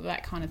break and all of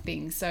that kind of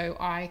thing. So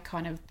I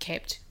kind of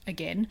kept,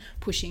 again,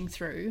 pushing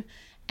through.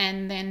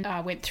 And then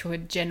I went through a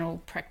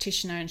general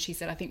practitioner and she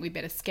said, I think we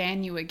better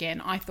scan you again.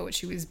 I thought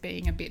she was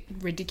being a bit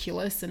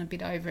ridiculous and a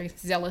bit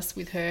overzealous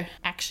with her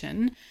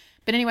action.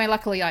 But anyway,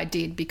 luckily I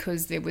did,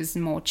 because there was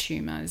more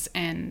tumours,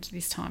 and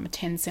this time a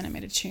 10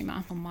 centimetre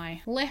tumour on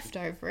my left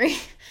ovary.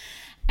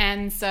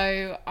 And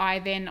so I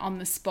then on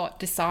the spot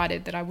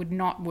decided that I would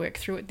not work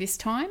through it this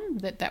time,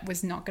 that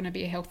was not going to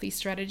be a healthy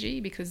strategy,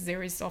 because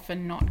there is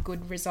often not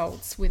good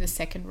results with a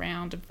second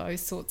round of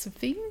those sorts of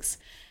things.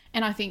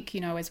 And I think,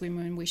 as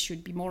women, we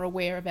should be more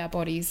aware of our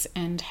bodies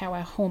and how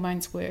our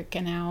hormones work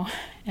and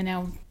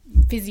our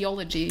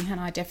physiology, and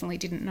I definitely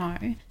didn't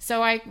know.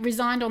 So I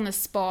resigned on the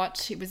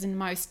spot. It was the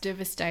most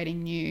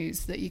devastating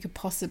news that you could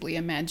possibly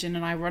imagine,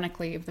 and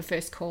ironically, the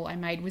first call I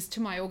made was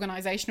to my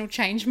organisational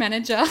change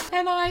manager,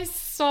 and I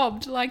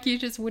sobbed like you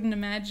just wouldn't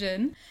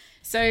imagine.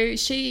 So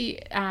she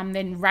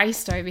then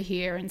raced over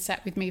here and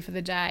sat with me for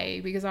the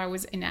day because I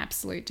was in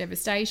absolute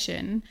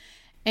devastation.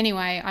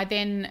 Anyway, I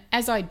then,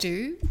 as I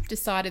do,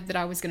 decided that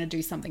I was going to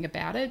do something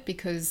about it,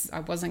 because I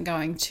wasn't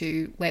going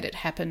to let it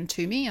happen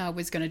to me. I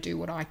was going to do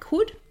what I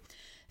could.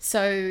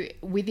 So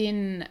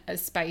within a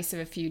space of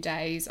a few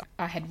days,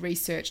 I had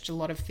researched a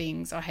lot of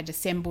things. I had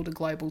assembled a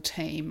global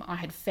team. I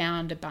had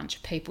found a bunch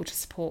of people to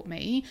support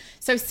me.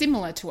 So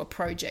similar to a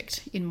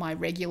project in my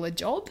regular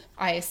job,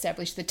 I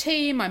established the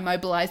team. I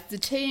mobilized the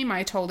team.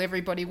 I told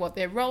everybody what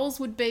their roles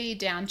would be,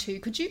 down to,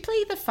 could you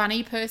be the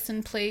funny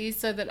person, please,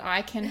 so that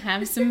I can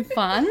have some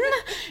fun?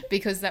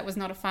 Because that was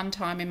not a fun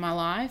time in my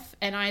life.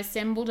 And I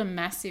assembled a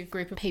massive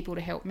group of people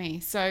to help me.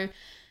 So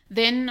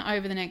then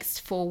over the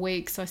next 4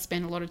 weeks, I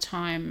spent a lot of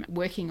time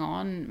working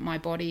on my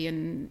body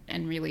and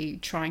really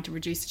trying to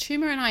reduce the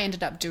tumour, and I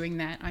ended up doing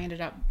that. I ended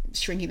up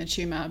shrinking the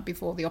tumour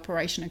before the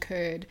operation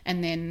occurred,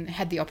 and then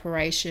had the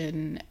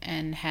operation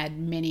and had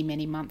many,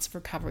 many months of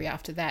recovery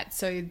after that.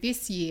 So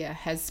this year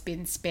has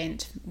been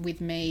spent with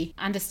me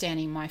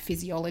understanding my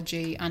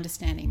physiology,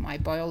 understanding my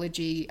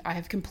biology. I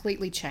have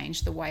completely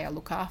changed the way I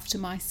look after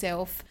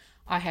myself.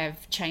 I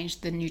have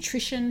changed the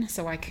nutrition,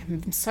 so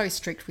I'm so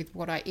strict with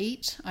what I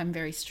eat. I'm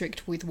very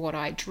strict with what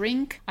I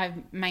drink.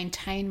 I've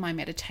maintained my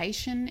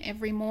meditation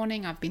every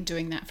morning. I've been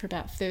doing that for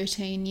about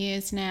 13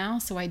 years now,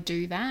 so I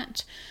do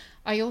that.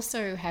 I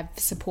also have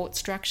support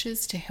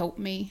structures to help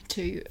me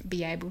to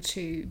be able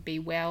to be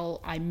well.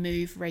 I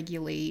move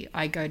regularly.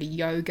 I go to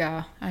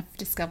yoga. I've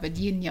discovered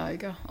yin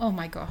yoga. Oh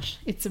my gosh,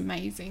 it's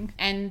amazing.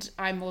 And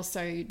I'm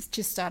also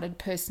just started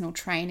personal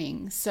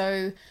training.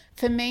 So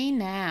for me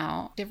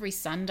now, every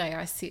Sunday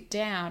I sit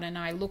down and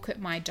I look at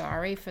my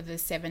diary for the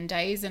 7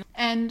 days,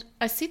 and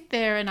I sit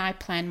there and I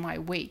plan my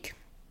week.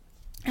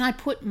 And I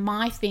put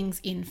my things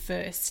in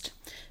first.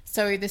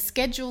 So the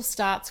schedule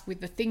starts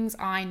with the things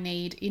I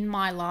need in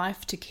my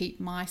life to keep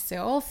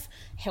myself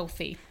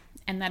healthy.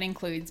 And that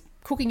includes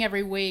cooking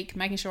every week,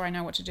 making sure I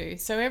know what to do.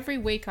 So every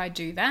week I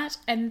do that,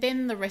 and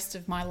then the rest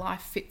of my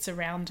life fits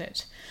around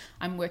it.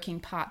 I'm working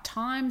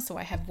part-time, so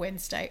I have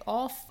Wednesday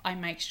off. I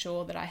make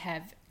sure that I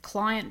have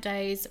client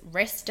days,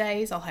 rest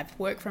days. I'll have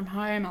work from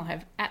home, I'll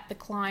have at the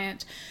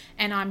client,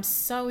 and I'm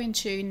so in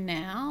tune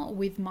now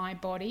with my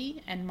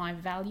body and my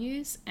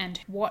values and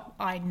what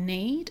I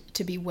need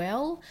to be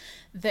well,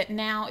 that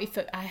now if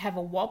I have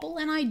a wobble,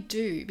 and I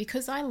do,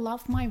 because I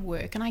love my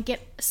work and I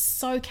get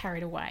so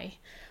carried away.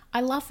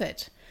 I love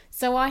it.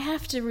 So I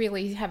have to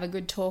really have a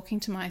good talking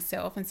to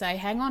myself and say,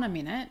 hang on a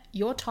minute,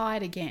 you're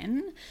tired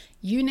again.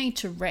 You need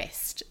to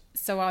rest.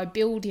 So I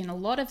build in a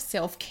lot of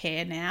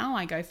self-care now.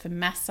 I go for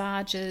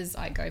massages,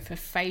 I go for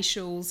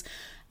facials,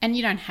 and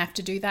you don't have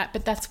to do that,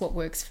 but that's what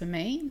works for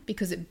me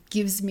because it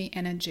gives me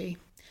energy.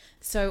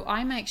 So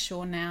I make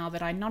sure now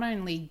that I not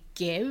only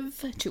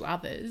give to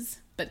others,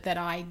 but that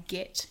I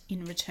get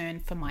in return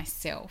for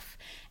myself.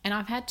 And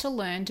I've had to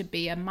learn to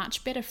be a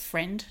much better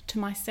friend to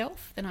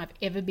myself than I've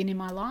ever been in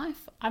my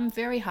life. I'm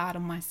very hard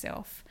on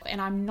myself, and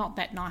I'm not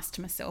that nice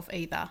to myself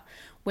either.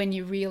 When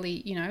you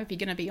really, you know, if you're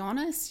going to be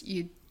honest,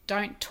 you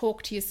don't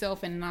talk to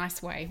yourself in a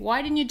nice way.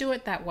 Why didn't you do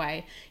it that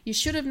way? You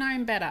should have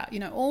known better. You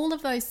know, all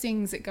of those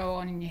things that go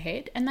on in your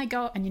head, and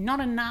you're not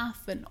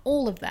enough and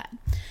all of that.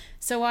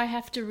 So I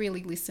have to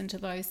really listen to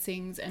those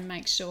things and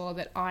make sure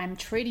that I'm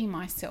treating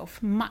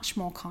myself much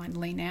more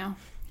kindly now,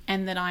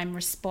 and that I'm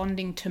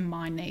responding to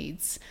my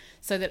needs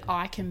so that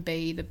I can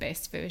be the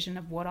best version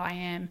of what I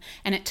am.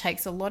 And it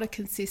takes a lot of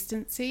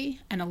consistency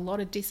and a lot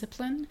of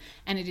discipline,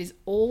 and it is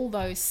all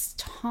those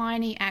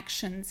tiny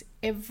actions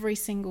every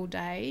single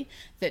day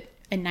that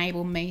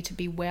enable me to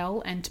be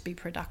well and to be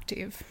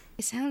productive.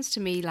 It sounds to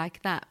me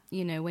like that,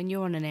 you know, when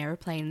you're on an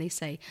aeroplane, they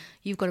say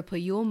you've got to put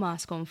your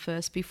mask on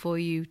first before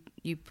you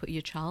put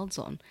your child's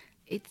on.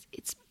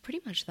 It's pretty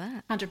much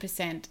that.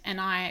 100%.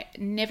 And I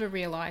never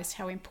realised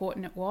how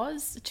important it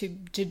was to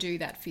do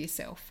that for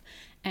yourself.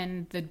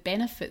 And the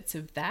benefits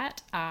of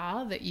that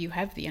are that you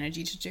have the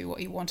energy to do what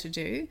you want to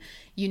do.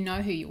 You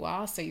know who you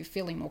are, so you're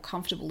feeling more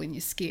comfortable in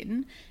your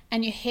skin,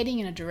 and you're heading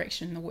in a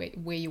direction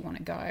where you want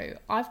to go.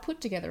 I've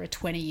put together a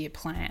 20-year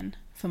plan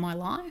for my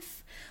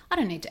life. I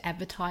don't need to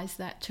advertise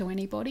that to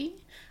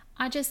anybody.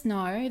 I just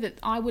know that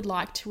I would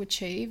like to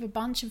achieve a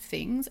bunch of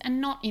things,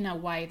 and not in a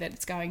way that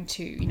it's going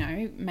to, you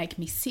know, make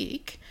me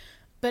sick,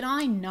 but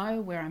I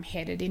know where I'm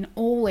headed in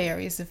all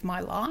areas of my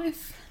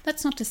life.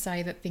 That's not to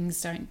say that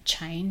things don't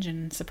change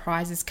and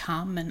surprises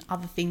come and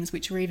other things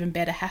which are even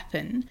better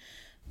happen,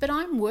 but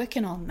I'm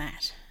working on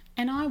that.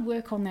 And I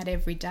work on that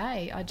every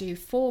day. I do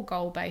 4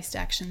 goal-based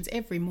actions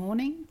every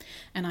morning,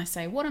 and I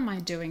say, what am I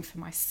doing for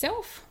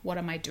myself? What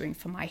am I doing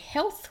for my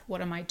health?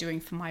 What am I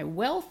doing for my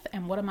wealth?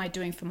 And what am I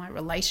doing for my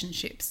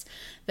relationships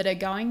that are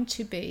going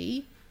to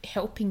be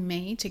helping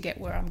me to get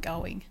where I'm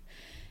going?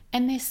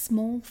 And they're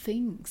small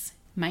things.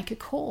 Make a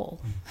call,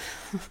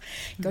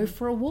 go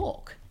for a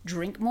walk,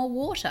 drink more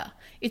water.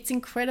 It's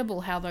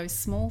incredible how those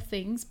small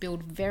things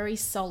build very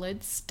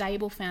solid,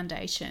 stable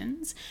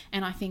foundations.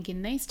 And I think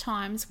in these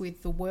times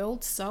with the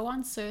world so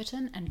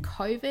uncertain and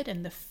COVID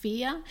and the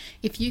fear,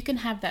 if you can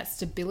have that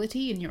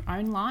stability in your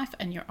own life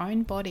and your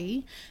own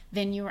body,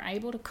 then you're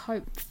able to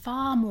cope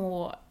far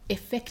more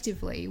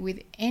effectively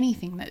with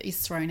anything that is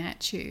thrown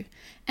at you.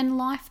 And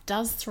life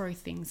does throw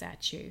things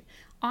at you.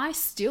 I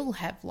still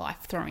have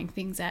life throwing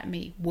things at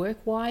me,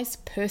 work-wise,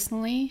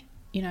 personally,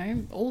 you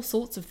know, all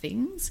sorts of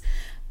things.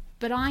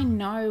 But I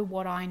know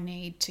what I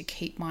need to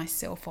keep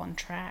myself on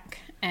track.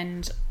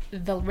 And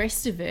the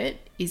rest of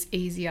it is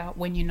easier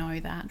when you know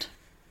that.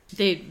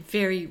 They're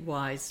very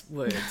wise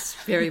words,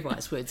 very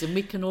wise words. And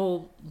we can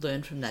all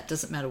learn from that.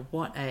 Doesn't matter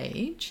what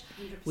age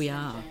we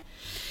are.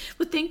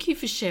 Well, thank you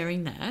for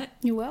sharing that.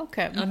 You're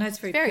welcome. I know it's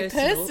very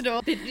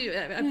personal. But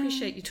I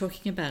appreciate you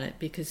talking about it,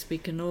 because we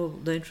can all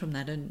learn from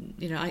that. And,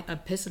 you know, I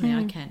personally,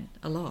 I can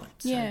a lot.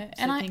 So,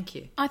 thank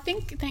you. I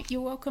think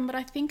you're welcome. But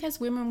I think as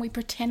women, we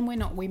pretend we're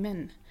not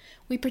women.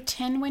 We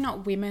pretend we're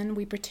not women.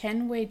 We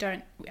pretend we're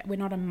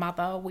not a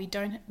mother. We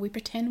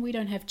pretend we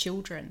don't have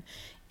children.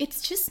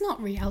 It's just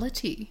not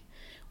reality.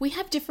 We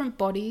have different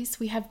bodies.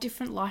 We have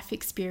different life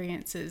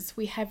experiences.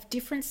 We have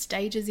different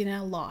stages in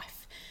our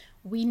life.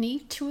 We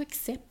need to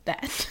accept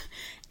that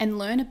and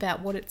learn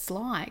about what it's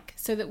like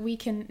so that we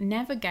can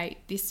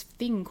navigate this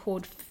thing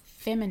called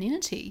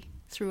femininity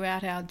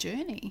throughout our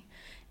journey,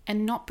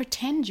 and not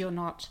pretend you're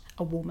not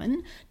a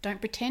woman. Don't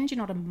pretend you're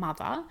not a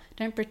mother.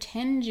 Don't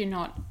pretend you're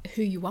not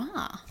who you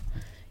are.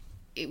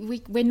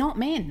 We're not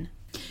men.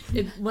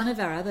 One of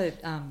our other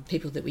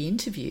people that we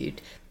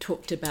interviewed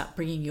talked about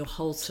bringing your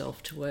whole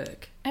self to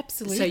work.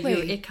 Absolutely. So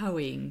you're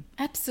echoing.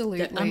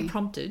 Absolutely.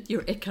 Unprompted,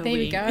 you're echoing there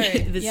we go.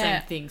 the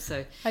same thing.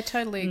 So I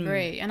totally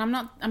agree. And I'm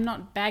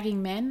not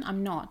bagging men.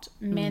 I'm not.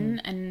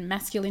 Men and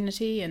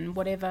masculinity and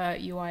whatever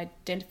you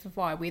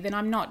identify with. And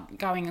I'm not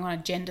going on a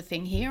gender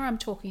thing here. I'm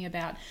talking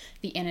about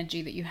the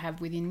energy that you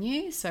have within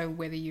you. So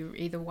whether you're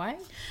either way,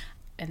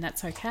 and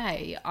that's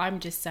okay. I'm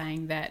just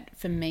saying that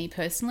for me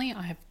personally,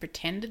 I have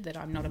pretended that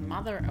I'm not a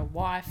mother, a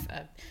wife,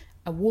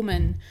 a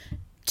woman,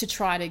 to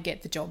try to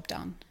get the job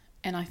done.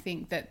 And I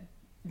think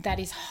that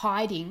is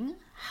hiding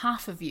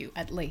half of you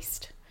at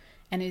least,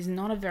 and is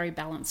not a very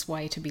balanced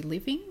way to be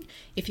living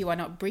if you are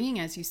not bringing,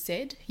 as you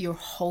said, your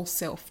whole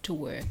self to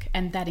work.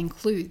 And that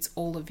includes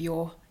all of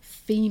your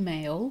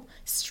female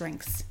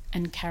strengths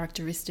and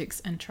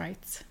characteristics and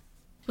traits.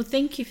 Well,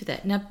 thank you for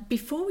that. Now,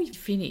 before we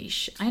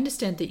finish, I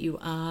understand that you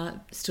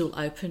are still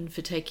open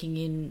for taking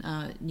in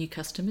new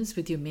customers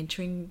with your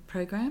mentoring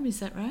program.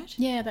 Is that right?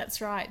 Yeah, that's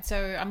right.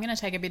 So I'm going to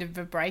take a bit of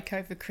a break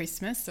over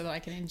Christmas so that I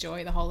can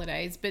enjoy the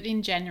holidays. But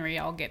in January,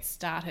 I'll get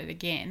started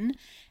again.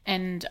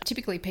 And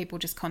typically people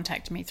just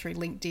contact me through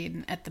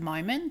LinkedIn at the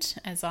moment,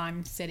 as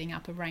I'm setting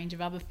up a range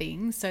of other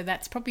things. So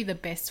that's probably the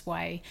best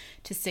way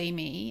to see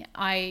me.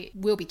 I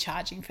will be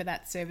charging for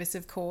that service,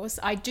 of course.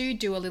 I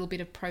do a little bit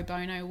of pro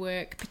bono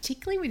work,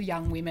 particularly with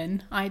young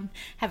women. I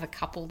have a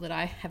couple that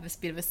I have a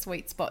bit of a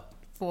sweet spot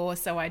for,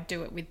 so I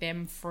do it with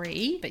them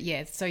free. But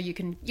yeah, so you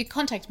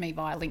contact me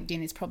via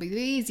LinkedIn is probably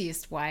the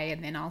easiest way,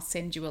 and then I'll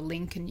send you a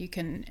link and you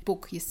can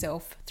book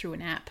yourself through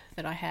an app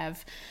that I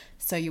have,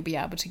 so you'll be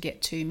able to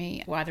get to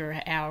me either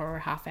an hour or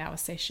a half-hour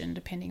session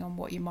depending on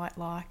what you might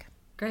like.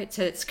 Great.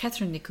 So it's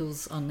Cathryn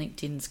Nicholls on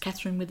LinkedIn's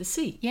Cathryn with a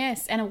C.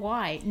 Yes, and a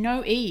Y,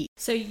 no E.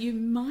 So you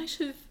might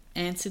have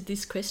answered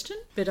this question,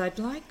 but I'd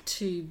like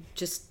to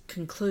just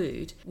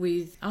conclude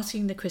with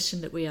asking the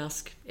question that we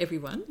ask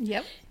everyone.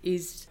 Yep.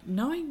 Is,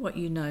 knowing what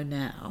you know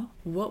now,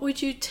 what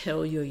would you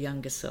tell your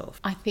younger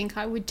self? I think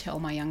I would tell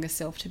my younger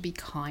self to be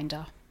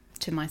kinder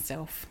to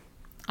myself.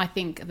 I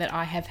think that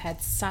I have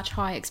had such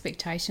high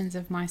expectations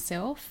of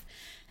myself.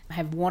 I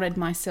have wanted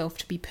myself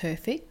to be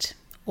perfect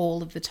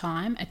all of the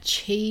time,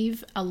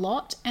 achieve a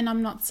lot. And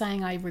I'm not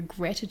saying I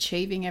regret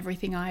achieving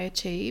everything I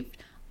achieved.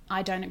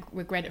 I don't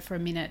regret it for a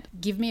minute.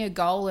 Give me a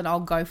goal and I'll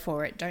go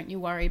for it. Don't you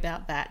worry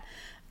about that.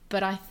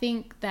 But I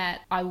think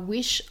that I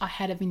wish I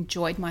had have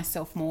enjoyed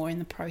myself more in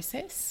the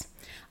process.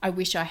 I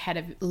wish I had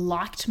have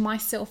liked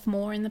myself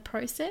more in the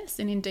process,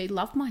 and indeed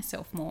loved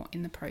myself more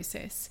in the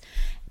process.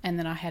 And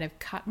that I had have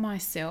cut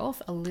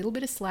myself a little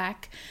bit of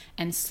slack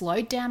and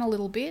slowed down a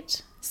little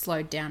bit,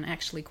 slowed down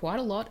actually quite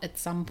a lot at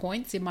some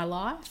points in my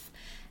life,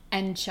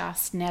 and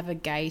just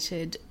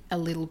navigated a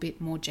little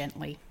bit more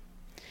gently.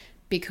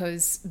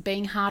 Because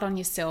being hard on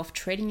yourself,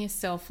 treating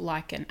yourself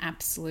like an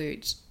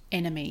absolute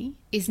enemy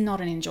is not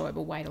an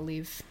enjoyable way to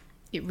live.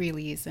 It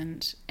really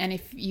isn't. And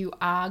if you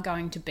are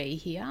going to be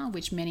here,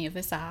 which many of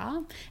us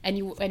are,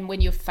 and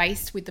when you're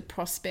faced with the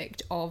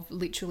prospect of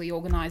literally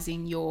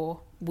organising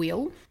your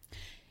will,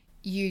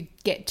 you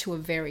get to a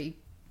very,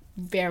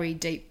 very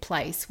deep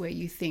place where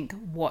you think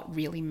what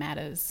really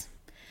matters.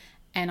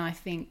 And I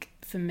think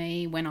for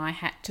me, when I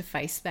had to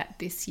face that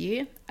this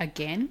year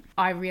again,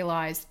 I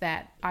realised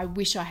that I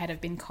wish I had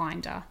have been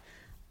kinder.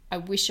 I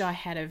wish I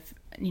had have,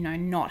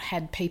 not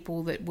had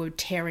people that were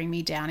tearing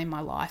me down in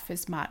my life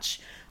as much.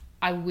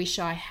 I wish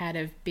I had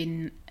have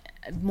been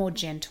more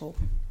gentle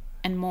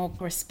and more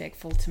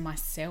respectful to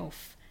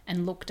myself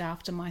and looked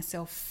after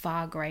myself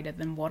far greater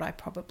than what I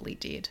probably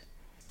did.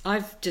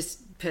 I've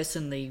just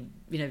personally,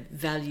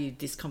 valued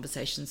this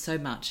conversation so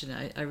much,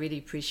 and I really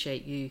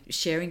appreciate you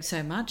sharing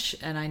so much,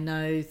 and I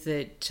know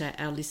that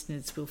our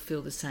listeners will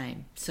feel the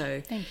same.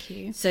 So thank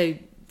you. So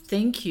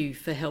thank you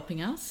for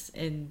helping us,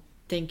 and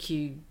thank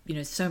you,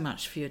 so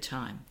much for your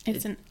time.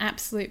 It's an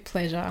absolute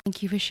pleasure.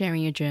 Thank you for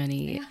sharing your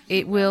journey.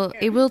 It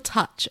will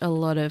touch a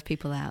lot of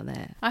people out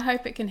there. I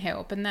hope it can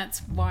help, and that's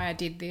why I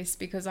did this,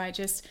 because I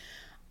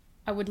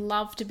would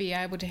love to be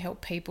able to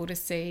help people to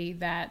see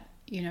that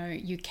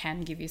you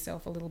can give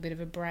yourself a little bit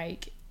of a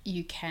break.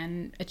 You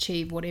can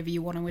achieve whatever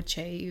you want to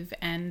achieve,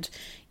 and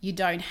you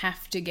don't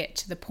have to get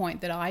to the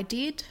point that I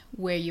did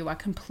where you are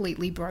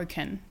completely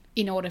broken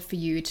in order for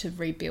you to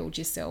rebuild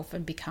yourself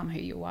and become who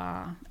you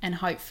are. And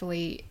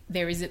hopefully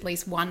there is at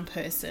least one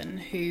person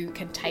who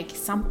can take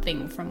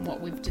something from what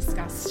we've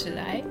discussed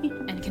today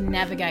and can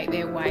navigate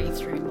their way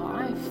through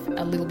life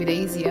a little bit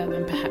easier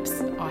than perhaps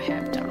I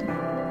have done.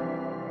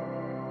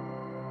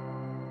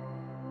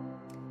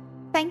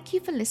 Thank you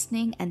for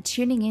listening and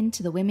tuning in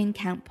to the Women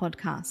Count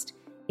podcast.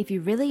 If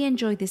you really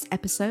enjoyed this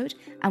episode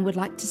and would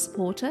like to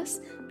support us,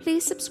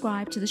 please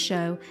subscribe to the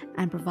show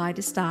and provide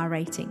a star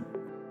rating.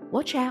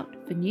 Watch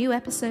out for new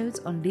episodes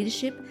on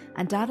leadership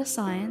and data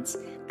science,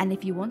 and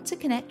if you want to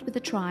connect with the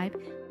tribe,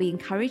 we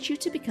encourage you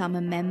to become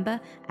a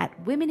member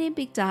at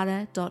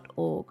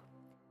womeninbigdata.org.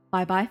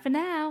 Bye-bye for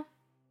now.